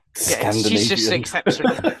 yeah, she's just Scandinavian.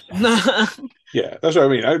 exceptional. Yeah, that's what I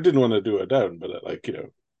mean. I didn't want to do her down, but I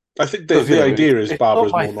think the 'Cause, the idea is it's not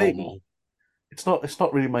Barbara's my more thing. normal. It's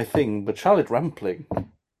not really my thing. But Charlotte Rampling,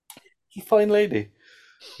 she's a fine lady.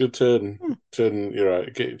 Good turn. You're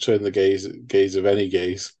right. Turn the gaze of any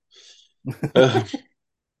gaze. Uh,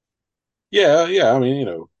 yeah, yeah. I mean,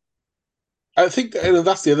 I think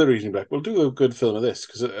that's the other reason. Like, we'll do a good film of this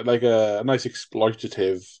because, like, a nice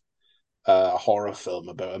exploitative horror film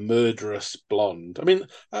about a murderous blonde. I mean,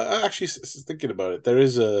 I actually thinking about it, there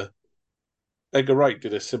is Edgar Wright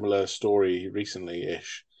did a similar story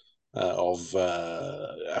recently-ish of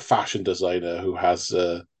a fashion designer who has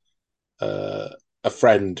uh, a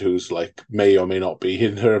friend who's like may or may not be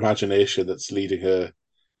in her imagination that's leading her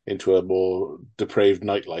into a more depraved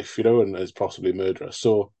nightlife, and is possibly murderous.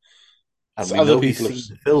 So And we other know he's people have,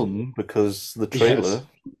 seen the film because the yes,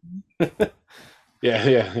 trailer. yeah,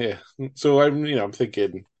 yeah, yeah. So I'm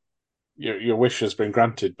thinking your wish has been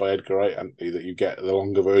granted by Edgar Wright, Anthony, that you get the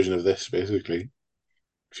longer version of this, basically.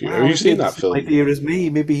 Have Wow, you maybe he seen had the that same film? idea as me.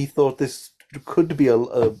 Maybe he thought this could be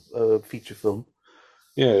a feature film.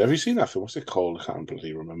 Yeah, have you seen that film? What's it called? I can't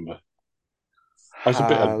bloody remember. I was a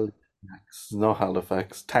bit Halifax, no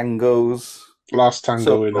Halifax. Tangos. Last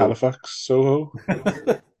Tango in Soho. Halifax, Soho,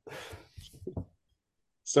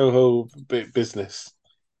 Soho business.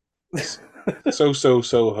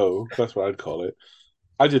 Soho. That's what I'd call it.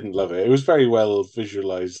 I didn't love it. It was very well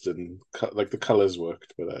visualized and like the colors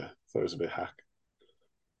worked, but I thought it was a bit hack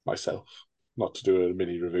myself. Not to do a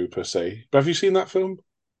mini review per se, but have you seen that film?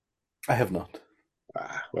 I have not.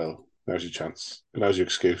 Well, now's your chance. Now's your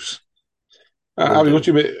excuse. Will Abby,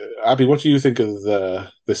 do. Abby, what do you think of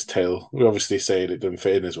this tale? We're obviously saying it doesn't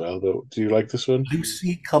fit in as well, but do you like this one?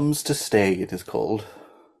 Lucy Comes to Stay, it is called.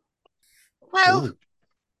 Well, Ooh.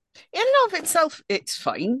 in and of itself, it's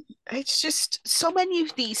fine. It's just so many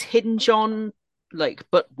of these hinge on, like,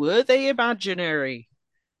 but were they imaginary?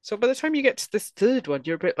 So by the time you get to this third one,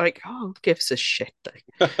 you're a bit like, oh, who gives a shit?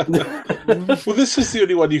 Well, this is the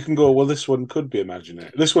only one you can go, well, this one could be imaginary.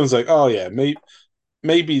 This one's like, oh yeah,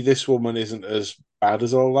 maybe this woman isn't as bad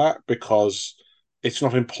as all that because it's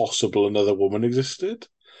not impossible another woman existed.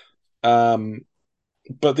 Um,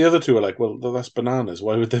 but the other two are like, well, that's bananas.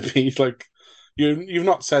 Why would there be like you've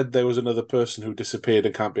not said there was another person who disappeared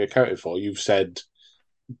and can't be accounted for. You've said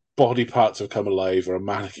body parts have come alive or a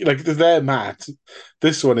mannequin. Like they're mad.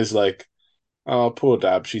 This one is like, oh, poor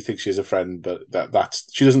Dab. She thinks she has a friend, but that's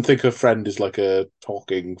she doesn't think her friend is like a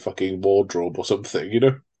talking fucking wardrobe or something. You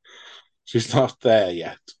know, she's not there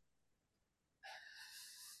yet.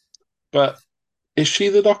 But is she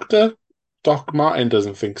the Doctor? Doc Martin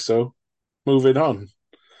doesn't think so. Moving on.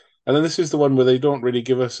 And then this is the one where they don't really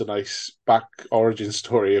give us a nice back origin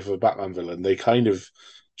story of a Batman villain. They kind of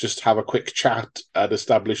just have a quick chat and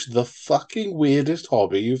establish the fucking weirdest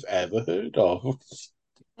hobby you've ever heard of.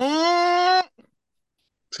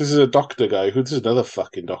 This is a doctor guy. This is another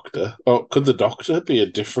fucking doctor. Oh, could the doctor be a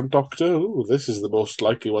different doctor? Ooh, this is the most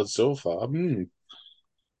likely one so far.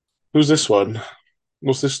 Who's this one?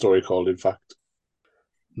 What's this story called, in fact?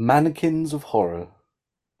 Mannequins of Horror.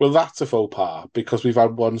 Well, that's a faux pas because we've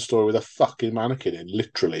had one story with a fucking mannequin in,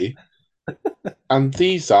 literally. And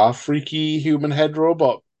these are freaky human head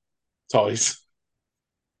robot toys.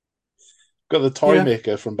 Got the toy Yeah.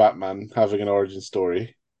 maker from Batman having an origin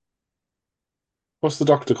story. What's the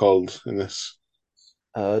doctor called in this?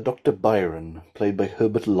 Dr. Byron, played by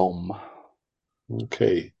Herbert Lom.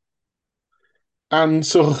 Okay. And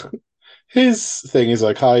so his thing is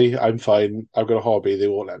like, hi, I'm fine. I've got a hobby. They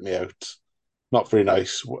won't let me out. Not very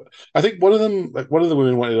nice. I think one of them, like one of the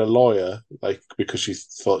women wanted a lawyer, like because she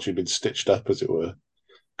thought she'd been stitched up, as it were.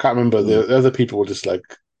 Can't remember. The other people were just like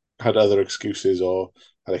had other excuses or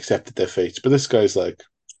had accepted their fate. But this guy's like,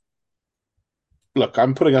 look,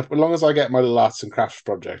 I'm putting up as long as I get my little arts and crafts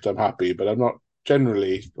project, I'm happy. But I'm not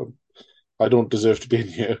generally. I don't deserve to be in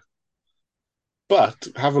here. But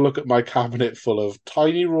have a look at my cabinet full of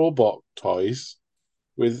tiny robot toys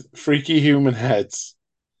with freaky human heads.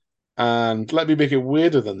 And let me make it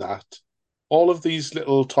weirder than that. All of these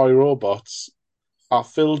little toy robots are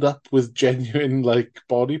filled up with genuine, like,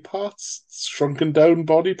 body parts, shrunken down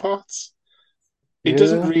body parts. It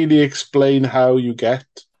doesn't Yeah. really explain how you get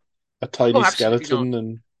a tiny Oh, absolutely not. skeleton.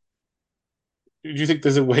 And do you think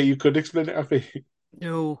there's a way you could explain it, Abby?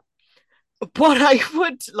 No. What I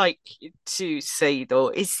would like to say though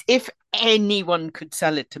is if anyone could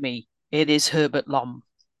sell it to me, it is Herbert Lom.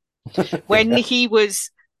 When he was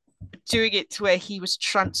doing it to where he was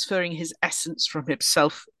transferring his essence from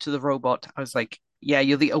himself to the robot, I was like, yeah,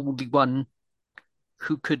 you're the only one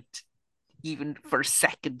who could even for a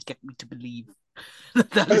second get me to believe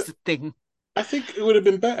that that I, is a thing. I think it would have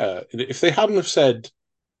been better if they hadn't have said,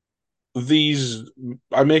 these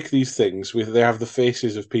I make these things with they have the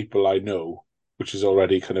faces of people I know, which is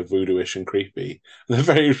already kind of voodoo-ish and creepy. And they're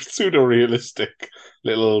very pseudo-realistic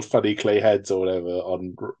little funny clay heads or whatever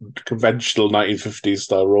on conventional 1950s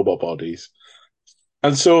style robot bodies.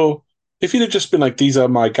 And so if you'd have just been like, these are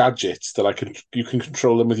my gadgets that you can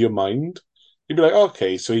control them with your mind, you'd be like,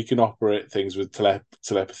 okay, so he can operate things with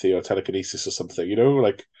telepathy or telekinesis or something,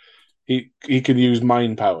 like he can use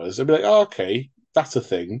mind powers. I'd be like, oh, okay, that's a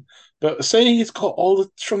thing. But saying it's got all the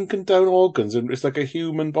shrunken down organs and it's like a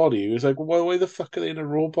human body, it's like, well, why the fuck are they in a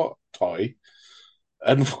robot toy?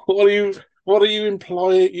 And what are you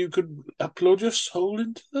implying? You could upload your soul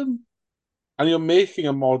into them, and you're making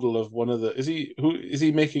a model of one of the. Is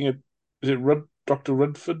he making a? Is it Dr.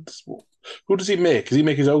 Rudford? Who does he make? Does he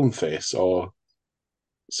make his own face or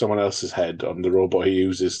someone else's head on the robot he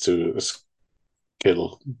uses to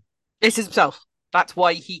kill? It's himself. That's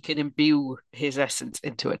why he can imbue his essence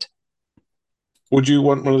into it. Would you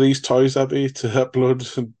want one of these toys, Abby, to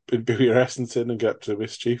upload and imbue your essence in and get up to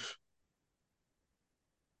mischief?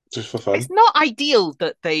 just for fun. It's not ideal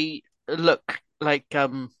that they look like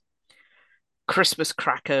Christmas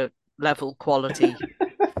cracker level quality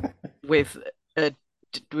with a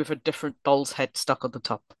with a different doll's head stuck on the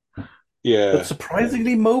top. But Yeah,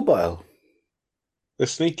 surprisingly mobile, they're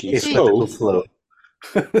sneaky, Is if a he? little slow.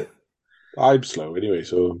 slow. I'm slow anyway,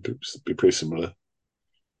 so it'd be pretty similar.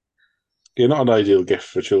 You're not an ideal gift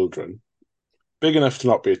for children. Big enough to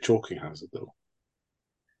not be a choking hazard, though.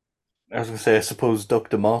 I was going to say, I suppose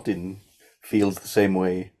Dr. Martin feels the same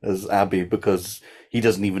way as Abby because he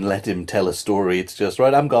doesn't even let him tell a story. It's just,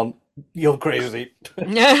 right, I'm gone. You're crazy.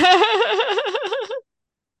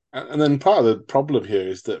 And then part of the problem here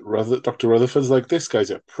is that Dr. Rutherford's like, this guy's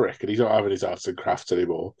a prick and he's not having his arts and crafts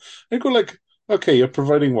anymore. And you go like, okay, you're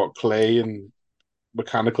providing what, clay and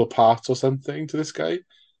mechanical parts or something to this guy?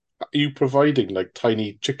 Are you providing like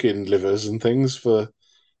tiny chicken livers and things for,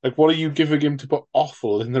 like, what are you giving him to put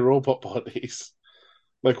offal in the robot bodies?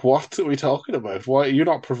 Like, what are we talking about? Why are you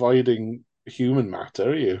not providing human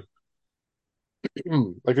matter, are you?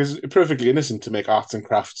 Like, it's perfectly innocent to make arts and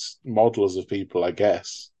crafts models of people, I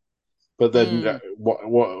guess. But then, Mm. what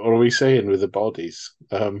are we saying with the bodies,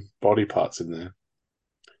 body parts in there?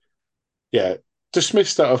 Yeah,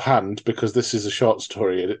 dismissed out of hand because this is a short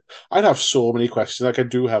story. I'd have so many questions. Like I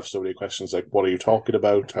do have so many questions. Like, what are you talking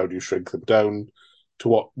about? How do you shrink them down? To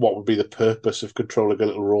what would be the purpose of controlling a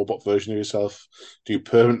little robot version of yourself? Do you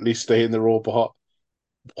permanently stay in the robot?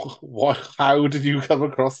 What? How did you come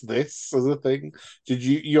across this as a thing? Did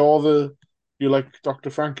you're like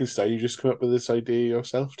Dr. Frankenstein? You just come up with this idea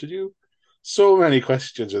yourself? Did you? So many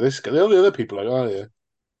questions with this guy. The only other people are like, oh yeah,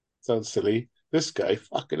 sounds silly. This guy,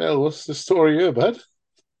 fucking hell, what's the story here, bud?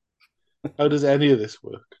 How does any of this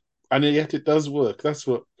work? And yet it does work. That's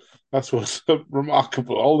what's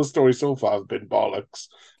remarkable. All the stories so far have been bollocks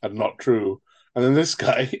and not true. And then this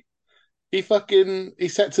guy, he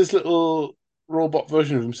sets his little robot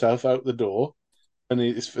version of himself out the door, and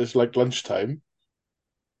it's like lunchtime.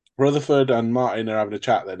 Rutherford and Martin are having a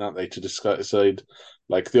chat then, aren't they, to decide,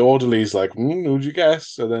 like, the orderly's like, who'd you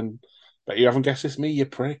guess? And then, but you haven't guessed it's me, you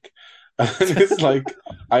prick. And it's like,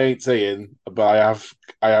 I ain't saying, but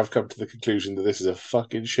I have come to the conclusion that this is a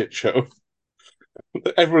fucking shit show.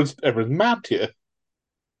 Everyone's mad here.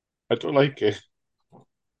 I don't like it.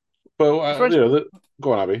 But Everyone's,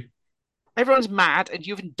 go on, Abby. everyone's mad, and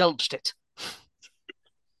you've indulged it.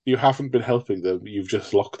 You haven't been helping them. You've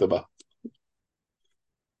just locked them up.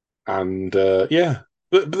 And yeah,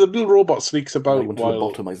 but the little robot sneaks I about want to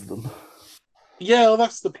while. lobotomize them. Yeah, well,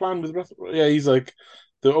 that's the plan with Rutherford. Yeah, he's like,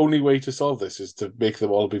 the only way to solve this is to make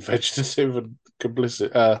them all be vegetative and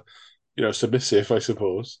complicit, submissive, I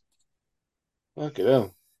suppose. Okay,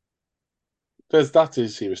 well, that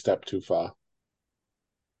is he a step too far.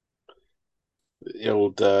 The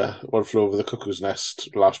old one flew over the cuckoo's nest,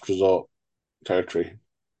 last resort territory.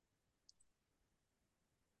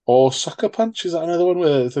 Or Sucker Punch, is that another one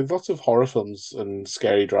where it's like lots of horror films and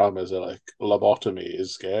scary dramas are like lobotomy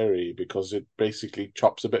is scary because it basically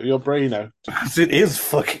chops a bit of your brain out. It is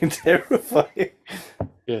fucking terrifying.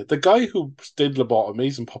 Yeah, the guy who did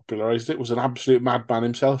lobotomies and popularized it was an absolute madman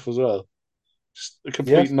himself as well. Just a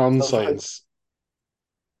complete Yes, nonsense.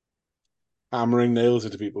 Hammering nails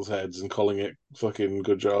into people's heads and calling it fucking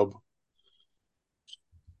good job.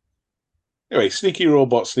 Anyway, sneaky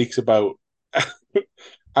robot sneaks about.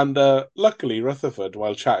 And luckily, Rutherford,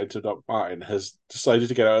 while chatting to Doc Martin, has decided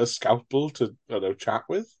to get out a scalpel to chat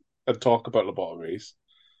with and talk about lobotomies.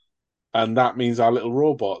 And that means our little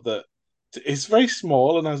robot that is very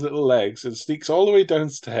small and has little legs and sneaks all the way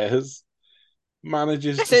downstairs,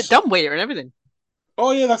 manages That's a to. dumbwaiter and everything.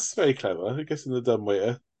 Oh, yeah, that's very clever. I guess in the dumb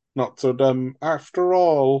waiter. Not so dumb after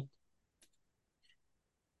all.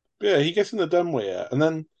 Yeah, he gets in the dumb waiter and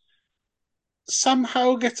then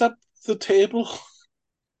somehow gets up the table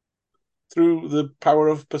through the power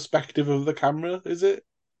of perspective of the camera, is it?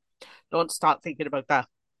 Don't start thinking about that.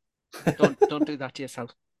 Don't do that to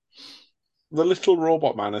yourself. The little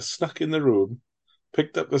robot man has snuck in the room,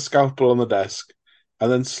 picked up the scalpel on the desk, and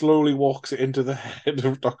then slowly walks it into the head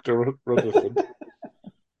of Dr. Rutherford.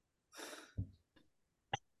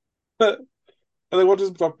 And then what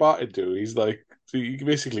does Doc Martin do? He's like, he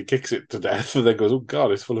basically kicks it to death and then goes, oh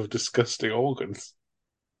God, it's full of disgusting organs.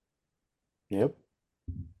 Yep.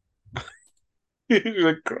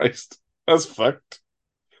 You're like, Christ, that's fucked.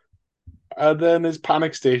 And then his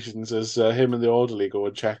panic stations as him and the orderly go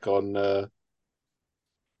and check on the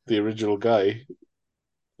original guy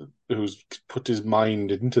who's put his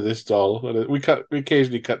mind into this doll. And we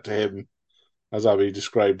occasionally cut to him, as Abby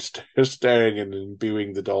described, staring and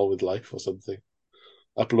imbuing the doll with life or something,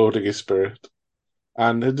 uploading his spirit.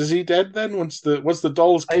 And is he dead then? Once the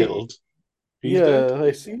doll's killed, he's dead I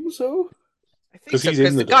assume so. I think because so, he's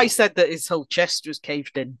in because the the guy doll. said that his whole chest was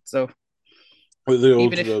caved in. So With the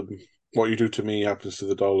old even if what you do to me happens to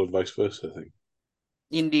the doll and vice versa. I think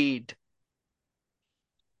indeed,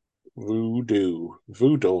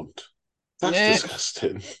 voodoo don't. That's yeah,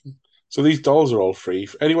 disgusting. So these dolls are all free.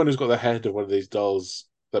 Anyone who's got the head of one of these dolls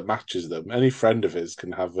that matches them, any friend of his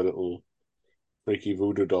can have a little freaky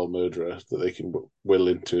voodoo doll murderer that they can will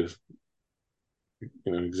into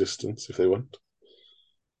existence if they want.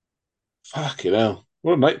 Fucking hell,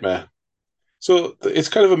 what a nightmare! So it's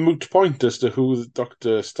kind of a moot point as to who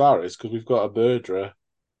Doctor Star is because we've got a murderer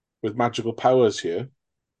with magical powers here,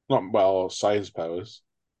 not well science powers.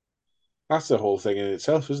 That's the whole thing in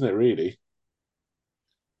itself, isn't it? Really?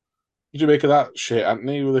 What do you make of that shit,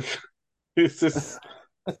 Anthony? Is this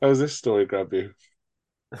how does this story grab you?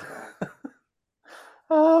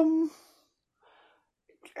 Um,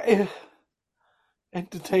 eh,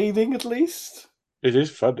 entertaining at least. It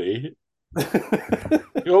is funny.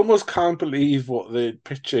 You almost can't believe what they're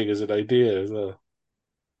pitching as an idea as well.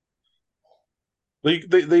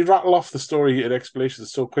 They rattle off the story and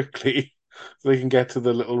explanations so quickly so they can get to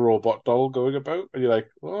the little robot doll going about, and you're like,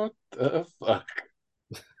 what the fuck?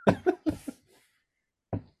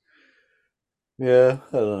 Yeah,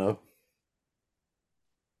 I don't know.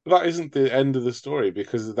 That isn't the end of the story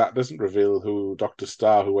because that doesn't reveal who Dr.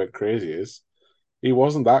 Star, who went crazy, is. He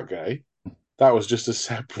wasn't that guy. That was just a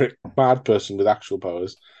separate mad person with actual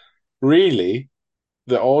powers. Really,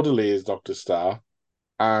 the orderly is Dr. Star,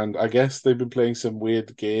 and I guess they've been playing some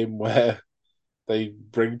weird game where they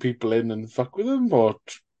bring people in and fuck with them or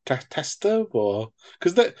test them, or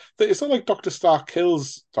because it's not like Dr. Star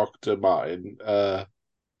kills Dr. Martin.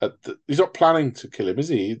 He's not planning to kill him, is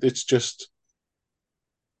he? It's just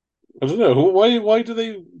I don't know why do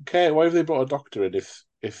they care? Why have they brought a doctor in if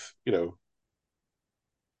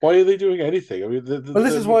why are they doing anything? I mean, Well,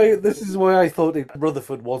 this is why I thought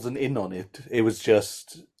Rutherford wasn't in on it. It was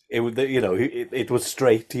just it was it was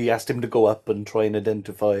straight. He asked him to go up and try and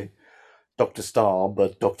identify Doctor Starr,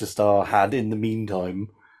 but Doctor Starr had in the meantime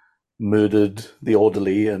murdered the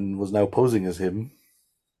orderly and was now posing as him.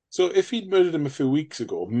 so if he'd murdered him a few weeks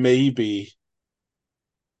ago, maybe,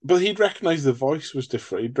 but he'd recognise the voice was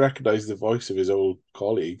different. He'd recognise the voice of his old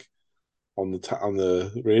colleague on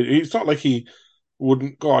the radio. It's not like he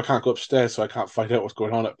wouldn't go. I can't go upstairs, so I can't find out what's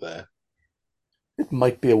going on up there. It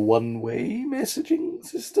might be a one-way messaging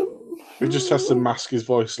system. He just has to mask his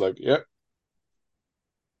voice, like, yeah.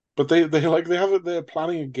 But they're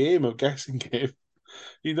planning a game, a guessing game.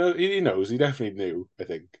 He knows. He definitely knew. I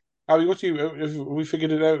think. Abby, what do you? Have we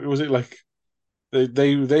figured it out? Was it like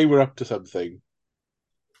they were up to something,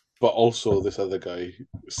 but also this other guy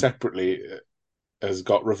separately has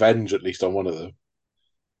got revenge at least on one of them?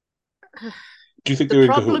 Do you think the they're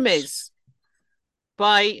in problem cahoots? is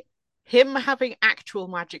by him having actual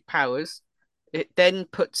magic powers, it then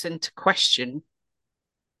puts into question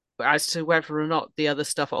as to whether or not the other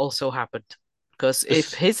stuff also happened. Because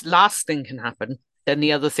if It's, his last thing can happen, then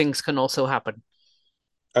the other things can also happen.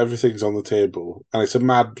 everything's on the table, and it's a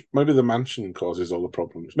mad. Maybe the mansion causes all the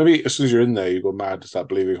problems. Maybe as soon as you're in there, you go mad to start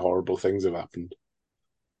believing horrible things have happened.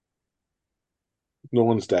 No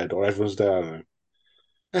one's dead, or everyone's dead. I don't know.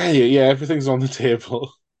 Hey, yeah, everything's on the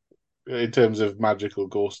table in terms of magical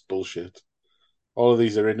ghost bullshit. All of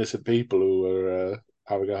these are innocent people who are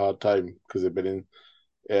having a hard time because they've been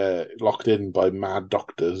locked in by mad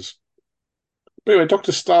doctors. But anyway,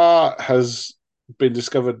 Doctor Star has been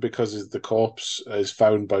discovered because the corpse is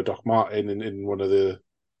found by Doc Martin in one of the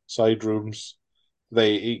side rooms.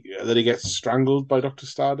 Then he gets strangled by Doctor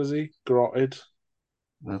Star. Does he? Garroted.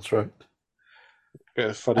 That's right. Get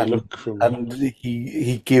a funny And look from. and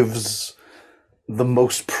he gives the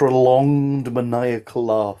most prolonged maniacal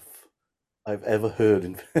laugh I've ever heard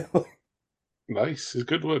in film. Nice. It's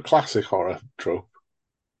good work. Classic horror trope.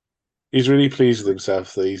 He's really pleased with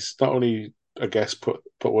himself that he's not only, I guess, put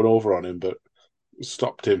one over on him, but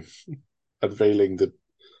stopped him unveiling the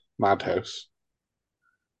madhouse.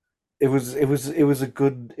 It was a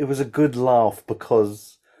good laugh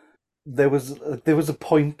because there was a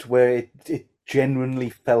point where it genuinely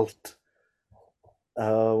felt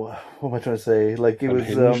what am I trying to say? Like it was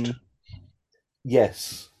Unhinged.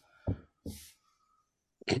 yes.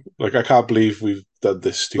 Like I can't believe we've done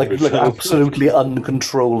this stupid Like film. absolutely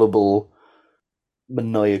uncontrollable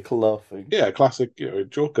maniacal laughing. Yeah, classic.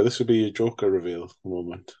 Joker. This would be a Joker reveal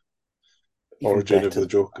moment. Even Origin of better the than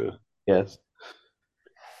Joker. yes.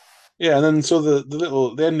 Yeah, and then so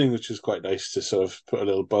the ending, which is quite nice to sort of put a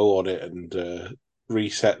little bow on it and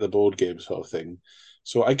reset the board game sort of thing.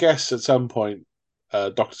 So I guess at some point,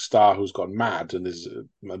 Dr. Starr, who's gone mad and is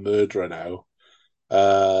a murderer now,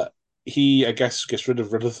 he, I guess, gets rid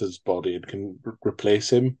of Rutherford's body and can replace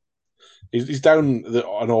him. He's down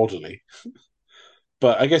an orderly,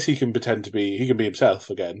 but I guess he can pretend to be, he can be himself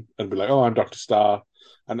again and be like, oh, I'm Dr. Starr.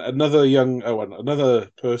 And another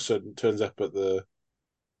person turns up at the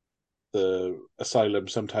asylum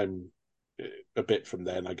sometime a bit from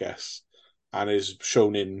then, I guess, and is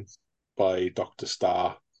shown in by Dr.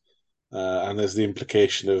 Starr. And there's the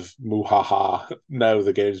implication of muhaha, now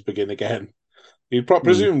the games begin again.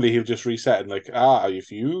 Presumably he'll just reset and like,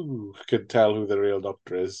 if you could tell who the real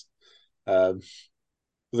doctor is.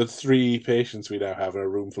 The 3 patients we now have in a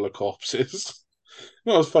room full of corpses.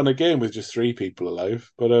 Not as fun a game with just 3 people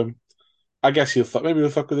alive, but I guess maybe he'll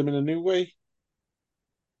fuck with him in a new way.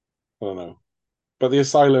 I don't know. But the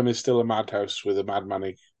asylum is still a madhouse with a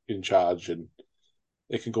madman in charge, and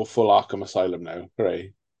it can go full Arkham Asylum now.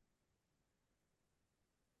 Hooray.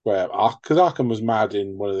 Where, because Arkham was mad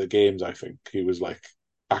in one of the games, I think. He was like,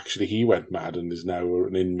 actually, he went mad and is now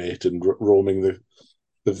an inmate and roaming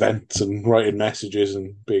the vents and writing messages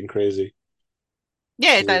and being crazy.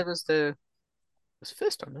 Yeah, that was the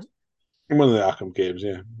first one, wasn't In one of the Arkham games,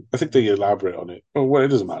 yeah. I think they elaborate on it. Oh, well, it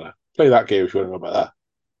doesn't matter. Play that game if you want to know about that.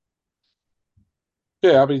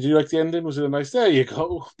 Yeah, Abby, do you like the ending? Was it a nice? There you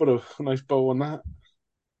go. Put a nice bow on that.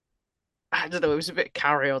 I don't know, it was a bit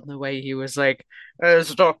carry on the way he was like,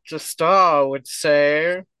 as Dr. Starr would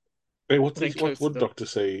say. Hey, what would Doctor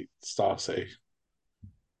Star say?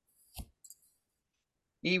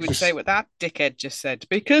 He would say what that dickhead just said,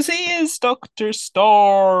 because he is Dr.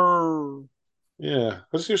 Starr. Yeah,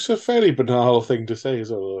 it's just a fairly banal thing to say,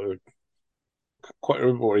 so I can't quite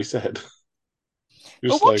remember what he said.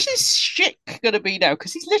 But what's his shit going to be now?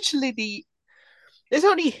 Because he's literally there's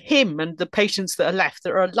only him and the patients that are left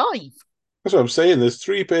that are alive. That's what I'm saying. There's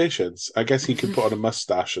 3 patients. I guess he can put on a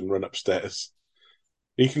mustache and run upstairs.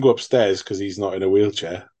 He can go upstairs because he's not in a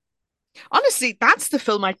wheelchair. Honestly, that's the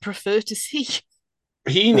film I'd prefer to see.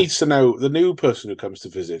 He needs to know, the new person who comes to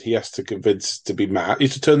visit, he has to convince to be mad. He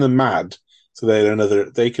has to turn them mad so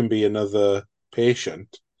they can be another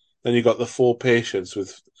patient. Then you got the 4 patients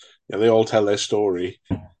with, they all tell their story,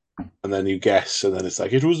 and then you guess, and then it's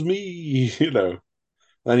like, it was me, And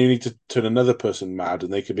then you need to turn another person mad,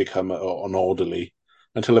 and they can become an orderly,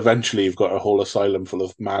 until eventually you've got a whole asylum full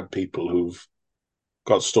of mad people who've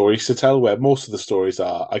got stories to tell, where most of the stories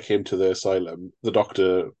are, I came to the asylum, the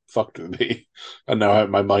doctor fucked with me, and now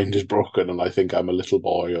my mind is broken and I think I'm a little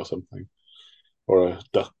boy or something. Or a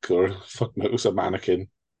duck, or fuck knows, a mannequin.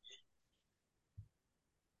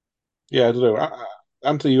 Yeah, I don't know.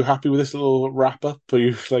 Anthony, you happy with this little wrap up? Are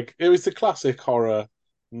you like, it was the classic horror,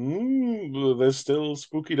 there's still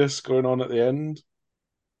spookiness going on at the end?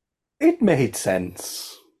 It made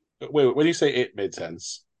sense. Wait, when you say it made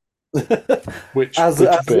sense, which as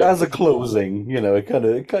bit? a closing,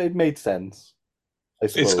 it made sense. I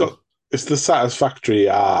suppose It's the satisfactory.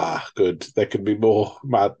 Good. There can be more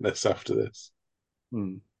madness after this.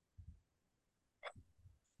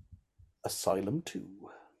 Asylum 2.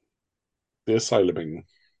 The asyluming.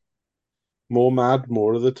 More mad,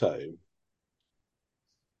 more of the time.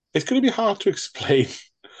 It's going to be hard to explain.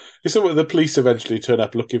 It's so the police eventually turn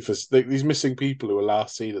up looking for these missing people who were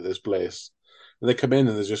last seen at this place, and they come in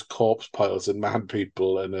and there's just corpse piles and mad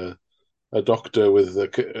people and a doctor with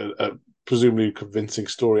a presumably convincing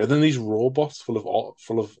story, and then these robots full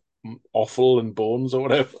of offal and bones or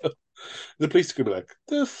whatever. The police could be like,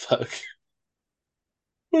 "The fuck?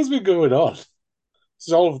 What's been going on?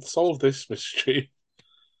 Solve this mystery."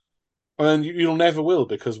 And then you'll never will,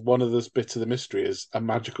 because one of the bits of the mystery is a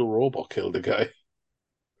magical robot killed a guy.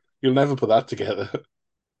 You'll never put that together.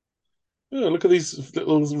 Oh, look at these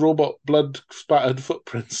little robot blood spattered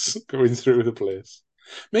footprints going through the place.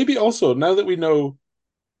 Maybe also, now that we know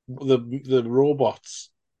the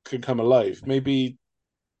robots can come alive, maybe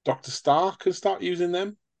Dr. Starr can start using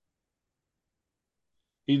them.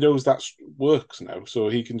 He knows that works now, so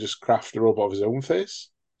he can just craft a robot of his own face.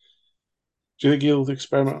 Do you think he'll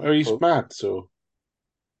experiment? Oh, he's mad, so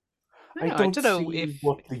I don't see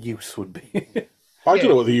what the use would be. I don't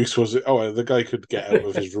know what the use was. Oh, the guy could get out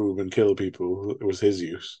of his room and kill people. It was his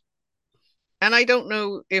use. And I don't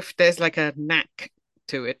know if there's like a knack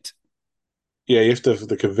to it. Yeah, you have to have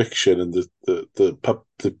the conviction and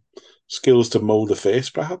the skills to mold a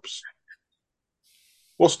face, perhaps.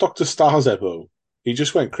 What's Dr. Starr's MO? He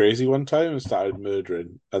just went crazy one time and started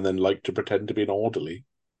murdering, and then liked to pretend to be an orderly.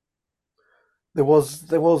 There was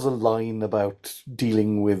a line about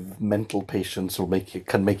dealing with mental patients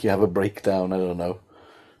can make you have a breakdown. I don't know.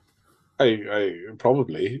 I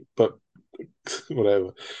probably, but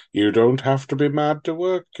whatever. You don't have to be mad to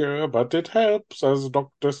work here, but it helps, as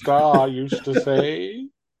Dr. Starr used to say.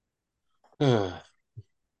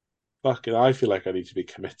 Fucking, I feel like I need to be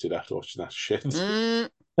committed after watching that shit. Mm,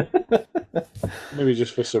 Maybe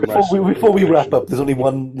just for some Before we wrap recreation. up,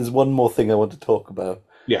 there's one more thing I want to talk about,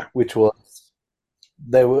 Yeah. which was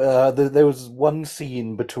there was one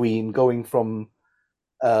scene between going from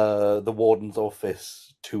the warden's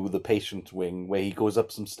office to the patient's wing where he goes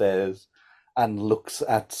up some stairs and looks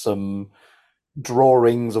at some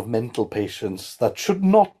drawings of mental patients that should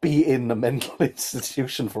not be in a mental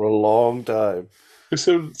institution for a long time. There's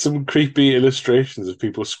some creepy illustrations of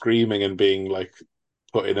people screaming and being like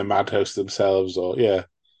put in a madhouse themselves, or yeah,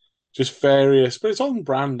 just various. But it's on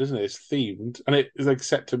brand, isn't it? It's themed, and it's like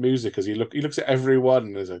set to music as he looks at everyone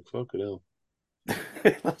and is like, "Fucking hell."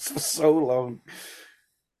 That's for so long.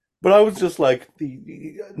 But I was just like,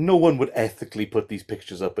 no one would ethically put these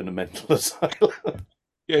pictures up in a mental asylum.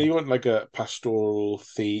 Yeah, you want like a pastoral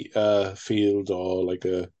field or like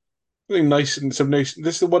a something nice and some nice.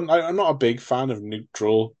 This is the one I'm not a big fan of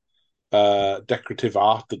neutral decorative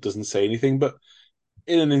art that doesn't say anything, but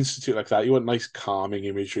in an institute like that, you want nice calming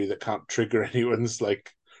imagery that can't trigger anyone's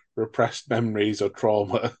like repressed memories or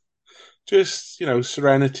trauma. Just,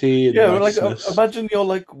 serenity and Yeah, like niceness. imagine you're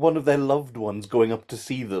like one of their loved ones going up to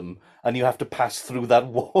see them, and you have to pass through that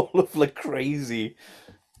wall of like crazy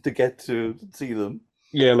to get to see them.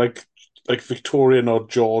 Yeah, like Victorian or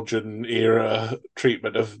Georgian era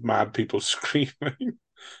treatment of mad people screaming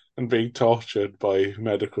and being tortured by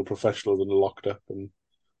medical professionals and locked up. And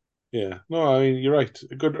yeah, no, I mean you're right.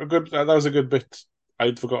 A good. That was a good bit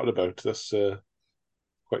I'd forgotten about. That's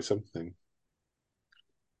quite something.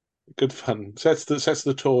 Good fun. Sets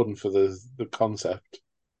the tone for the concept.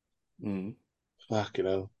 Mm. Fucking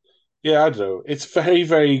hell. Yeah, I don't know. It's very,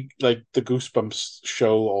 very like the Goosebumps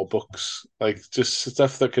show or books, like just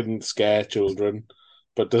stuff that can scare children,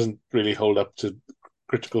 but doesn't really hold up to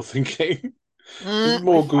critical thinking. It's mm.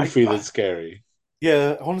 more goofy than I scary.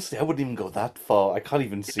 Yeah, honestly, I wouldn't even go that far. I can't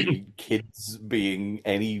even see kids being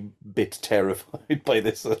any bit terrified by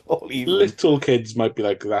this at all, even. Little kids might be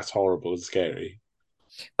like, "That's horrible and scary."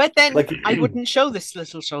 But then Like, I wouldn't show this to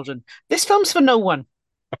little children. This film's for no one.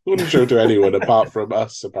 I wouldn't show it to anyone apart from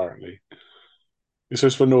us. Apparently, it's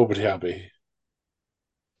just for nobody. Abby,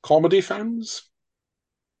 comedy fans.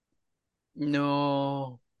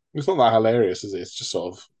 No. It's not that hilarious, is it? It's just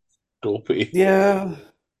sort of dopey. yeah,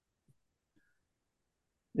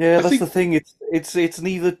 yeah, I that's the think thing. It's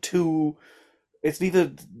neither too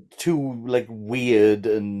like weird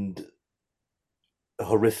and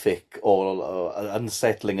horrific or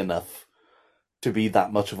unsettling enough to be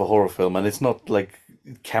that much of a horror film, and it's not like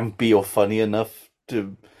campy or funny enough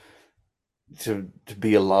to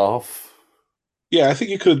be a laugh. Yeah, I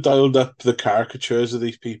think you could have dialed up the caricatures of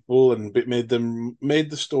these people and made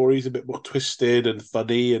the stories a bit more twisted and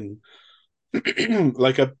funny and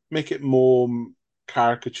like make it more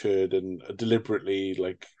caricatured and deliberately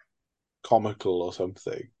like comical or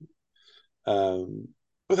something. Um,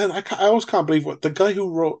 but then I always can't believe what the guy who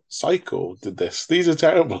wrote Psycho did this. These are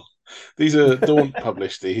terrible. These are don't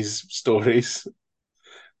publish these stories.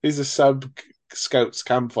 These are sub scouts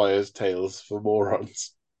campfires tales for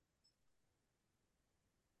morons.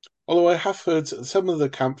 Although I have heard some of the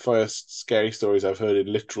campfire scary stories I've heard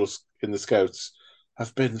in the Scouts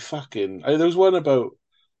have been fucking. There was one about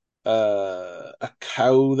a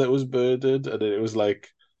cow that was murdered, and it was like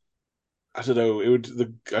I don't know. I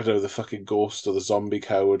don't know, the fucking ghost or the zombie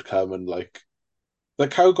cow would come and like the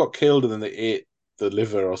cow got killed, and then they ate the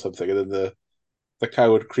liver or something, and then the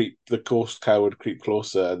ghost cow would creep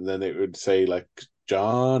closer, and then it would say like,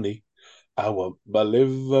 "Johnny, I want my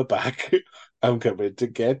liver back. I'm coming to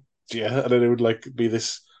get you." And then it would like be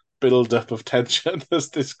this build up of tension as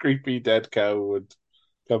this creepy dead cow would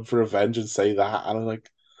come for revenge and say that. And I'm like,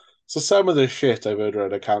 so some of the shit I've heard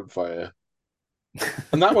around a campfire.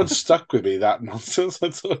 And that one stuck with me, that nonsense.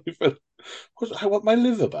 That's all I felt. I want my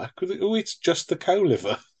liver back. Oh, it's just the cow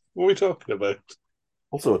liver. What are we talking about?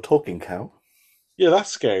 Also, a talking cow. Yeah, that's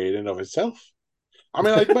scary in and of itself. I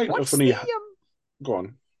mean, I might have What's funny. the Go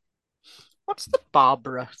on. what's the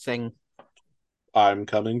Barbara thing? I'm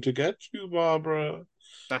coming to get you, Barbara.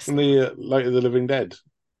 That's From the one. the Light of the Living Dead.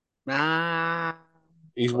 Ah,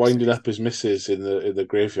 He's of course it winding is. up his missus in the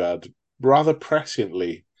graveyard rather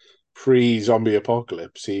presciently. Pre-zombie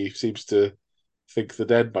apocalypse, he seems to think the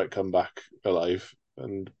dead might come back alive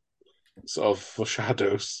and sort of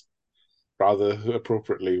foreshadows rather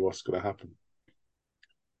appropriately what's going to happen.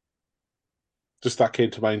 Just that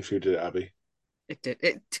came to mind for you, did it, Abby? It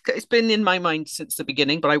did. It's been in my mind since the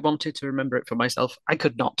beginning, but I wanted to remember it for myself. I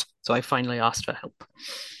could not, so I finally asked for help.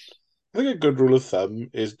 I think a good rule of thumb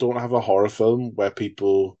is don't have a horror film where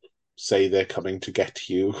people say they're coming to get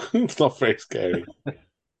you. It's not very scary.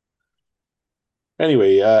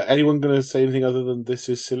 Anyway, anyone going to say anything other than this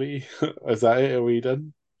is silly? Is that it? Are we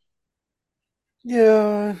done?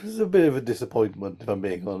 Yeah, it's a bit of a disappointment, if I'm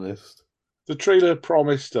being honest. The trailer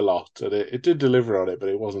promised a lot, and it did deliver on it, but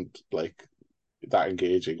it wasn't like that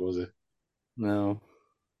engaging, was it? No.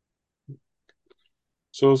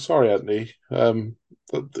 So sorry, Anthony.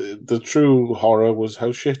 The true horror was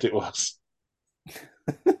how shit it was.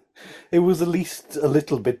 It was at least a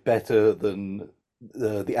little bit better than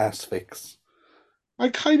the Asphyx. I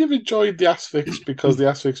kind of enjoyed the Asphyx because the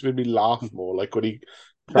Asphyx made me laugh more, like when he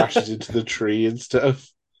crashes into the tree and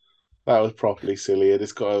stuff. That was properly silly, and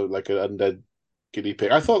it's got like an undead guinea pig.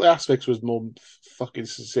 I thought the Asphyx was more fucking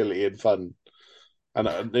silly and fun,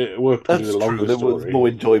 and it worked because it was That's a true. longer There was story. more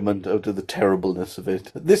enjoyment out of the terribleness of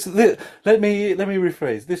it. Let me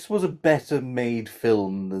rephrase. This was a better made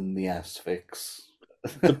film than the Asphyx.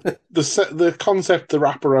 The concept, the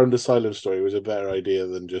wraparound Asylum story was a better idea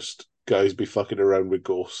than just guys be fucking around with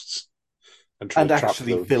ghosts and trying And to trap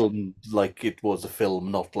actually them. filmed like it was a film,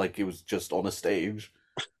 not like it was just on a stage.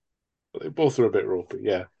 They both are a bit ropey,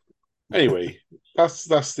 yeah. Anyway, that's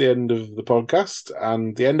the end of the podcast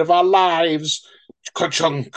and the end of our lives. Ka-chunk.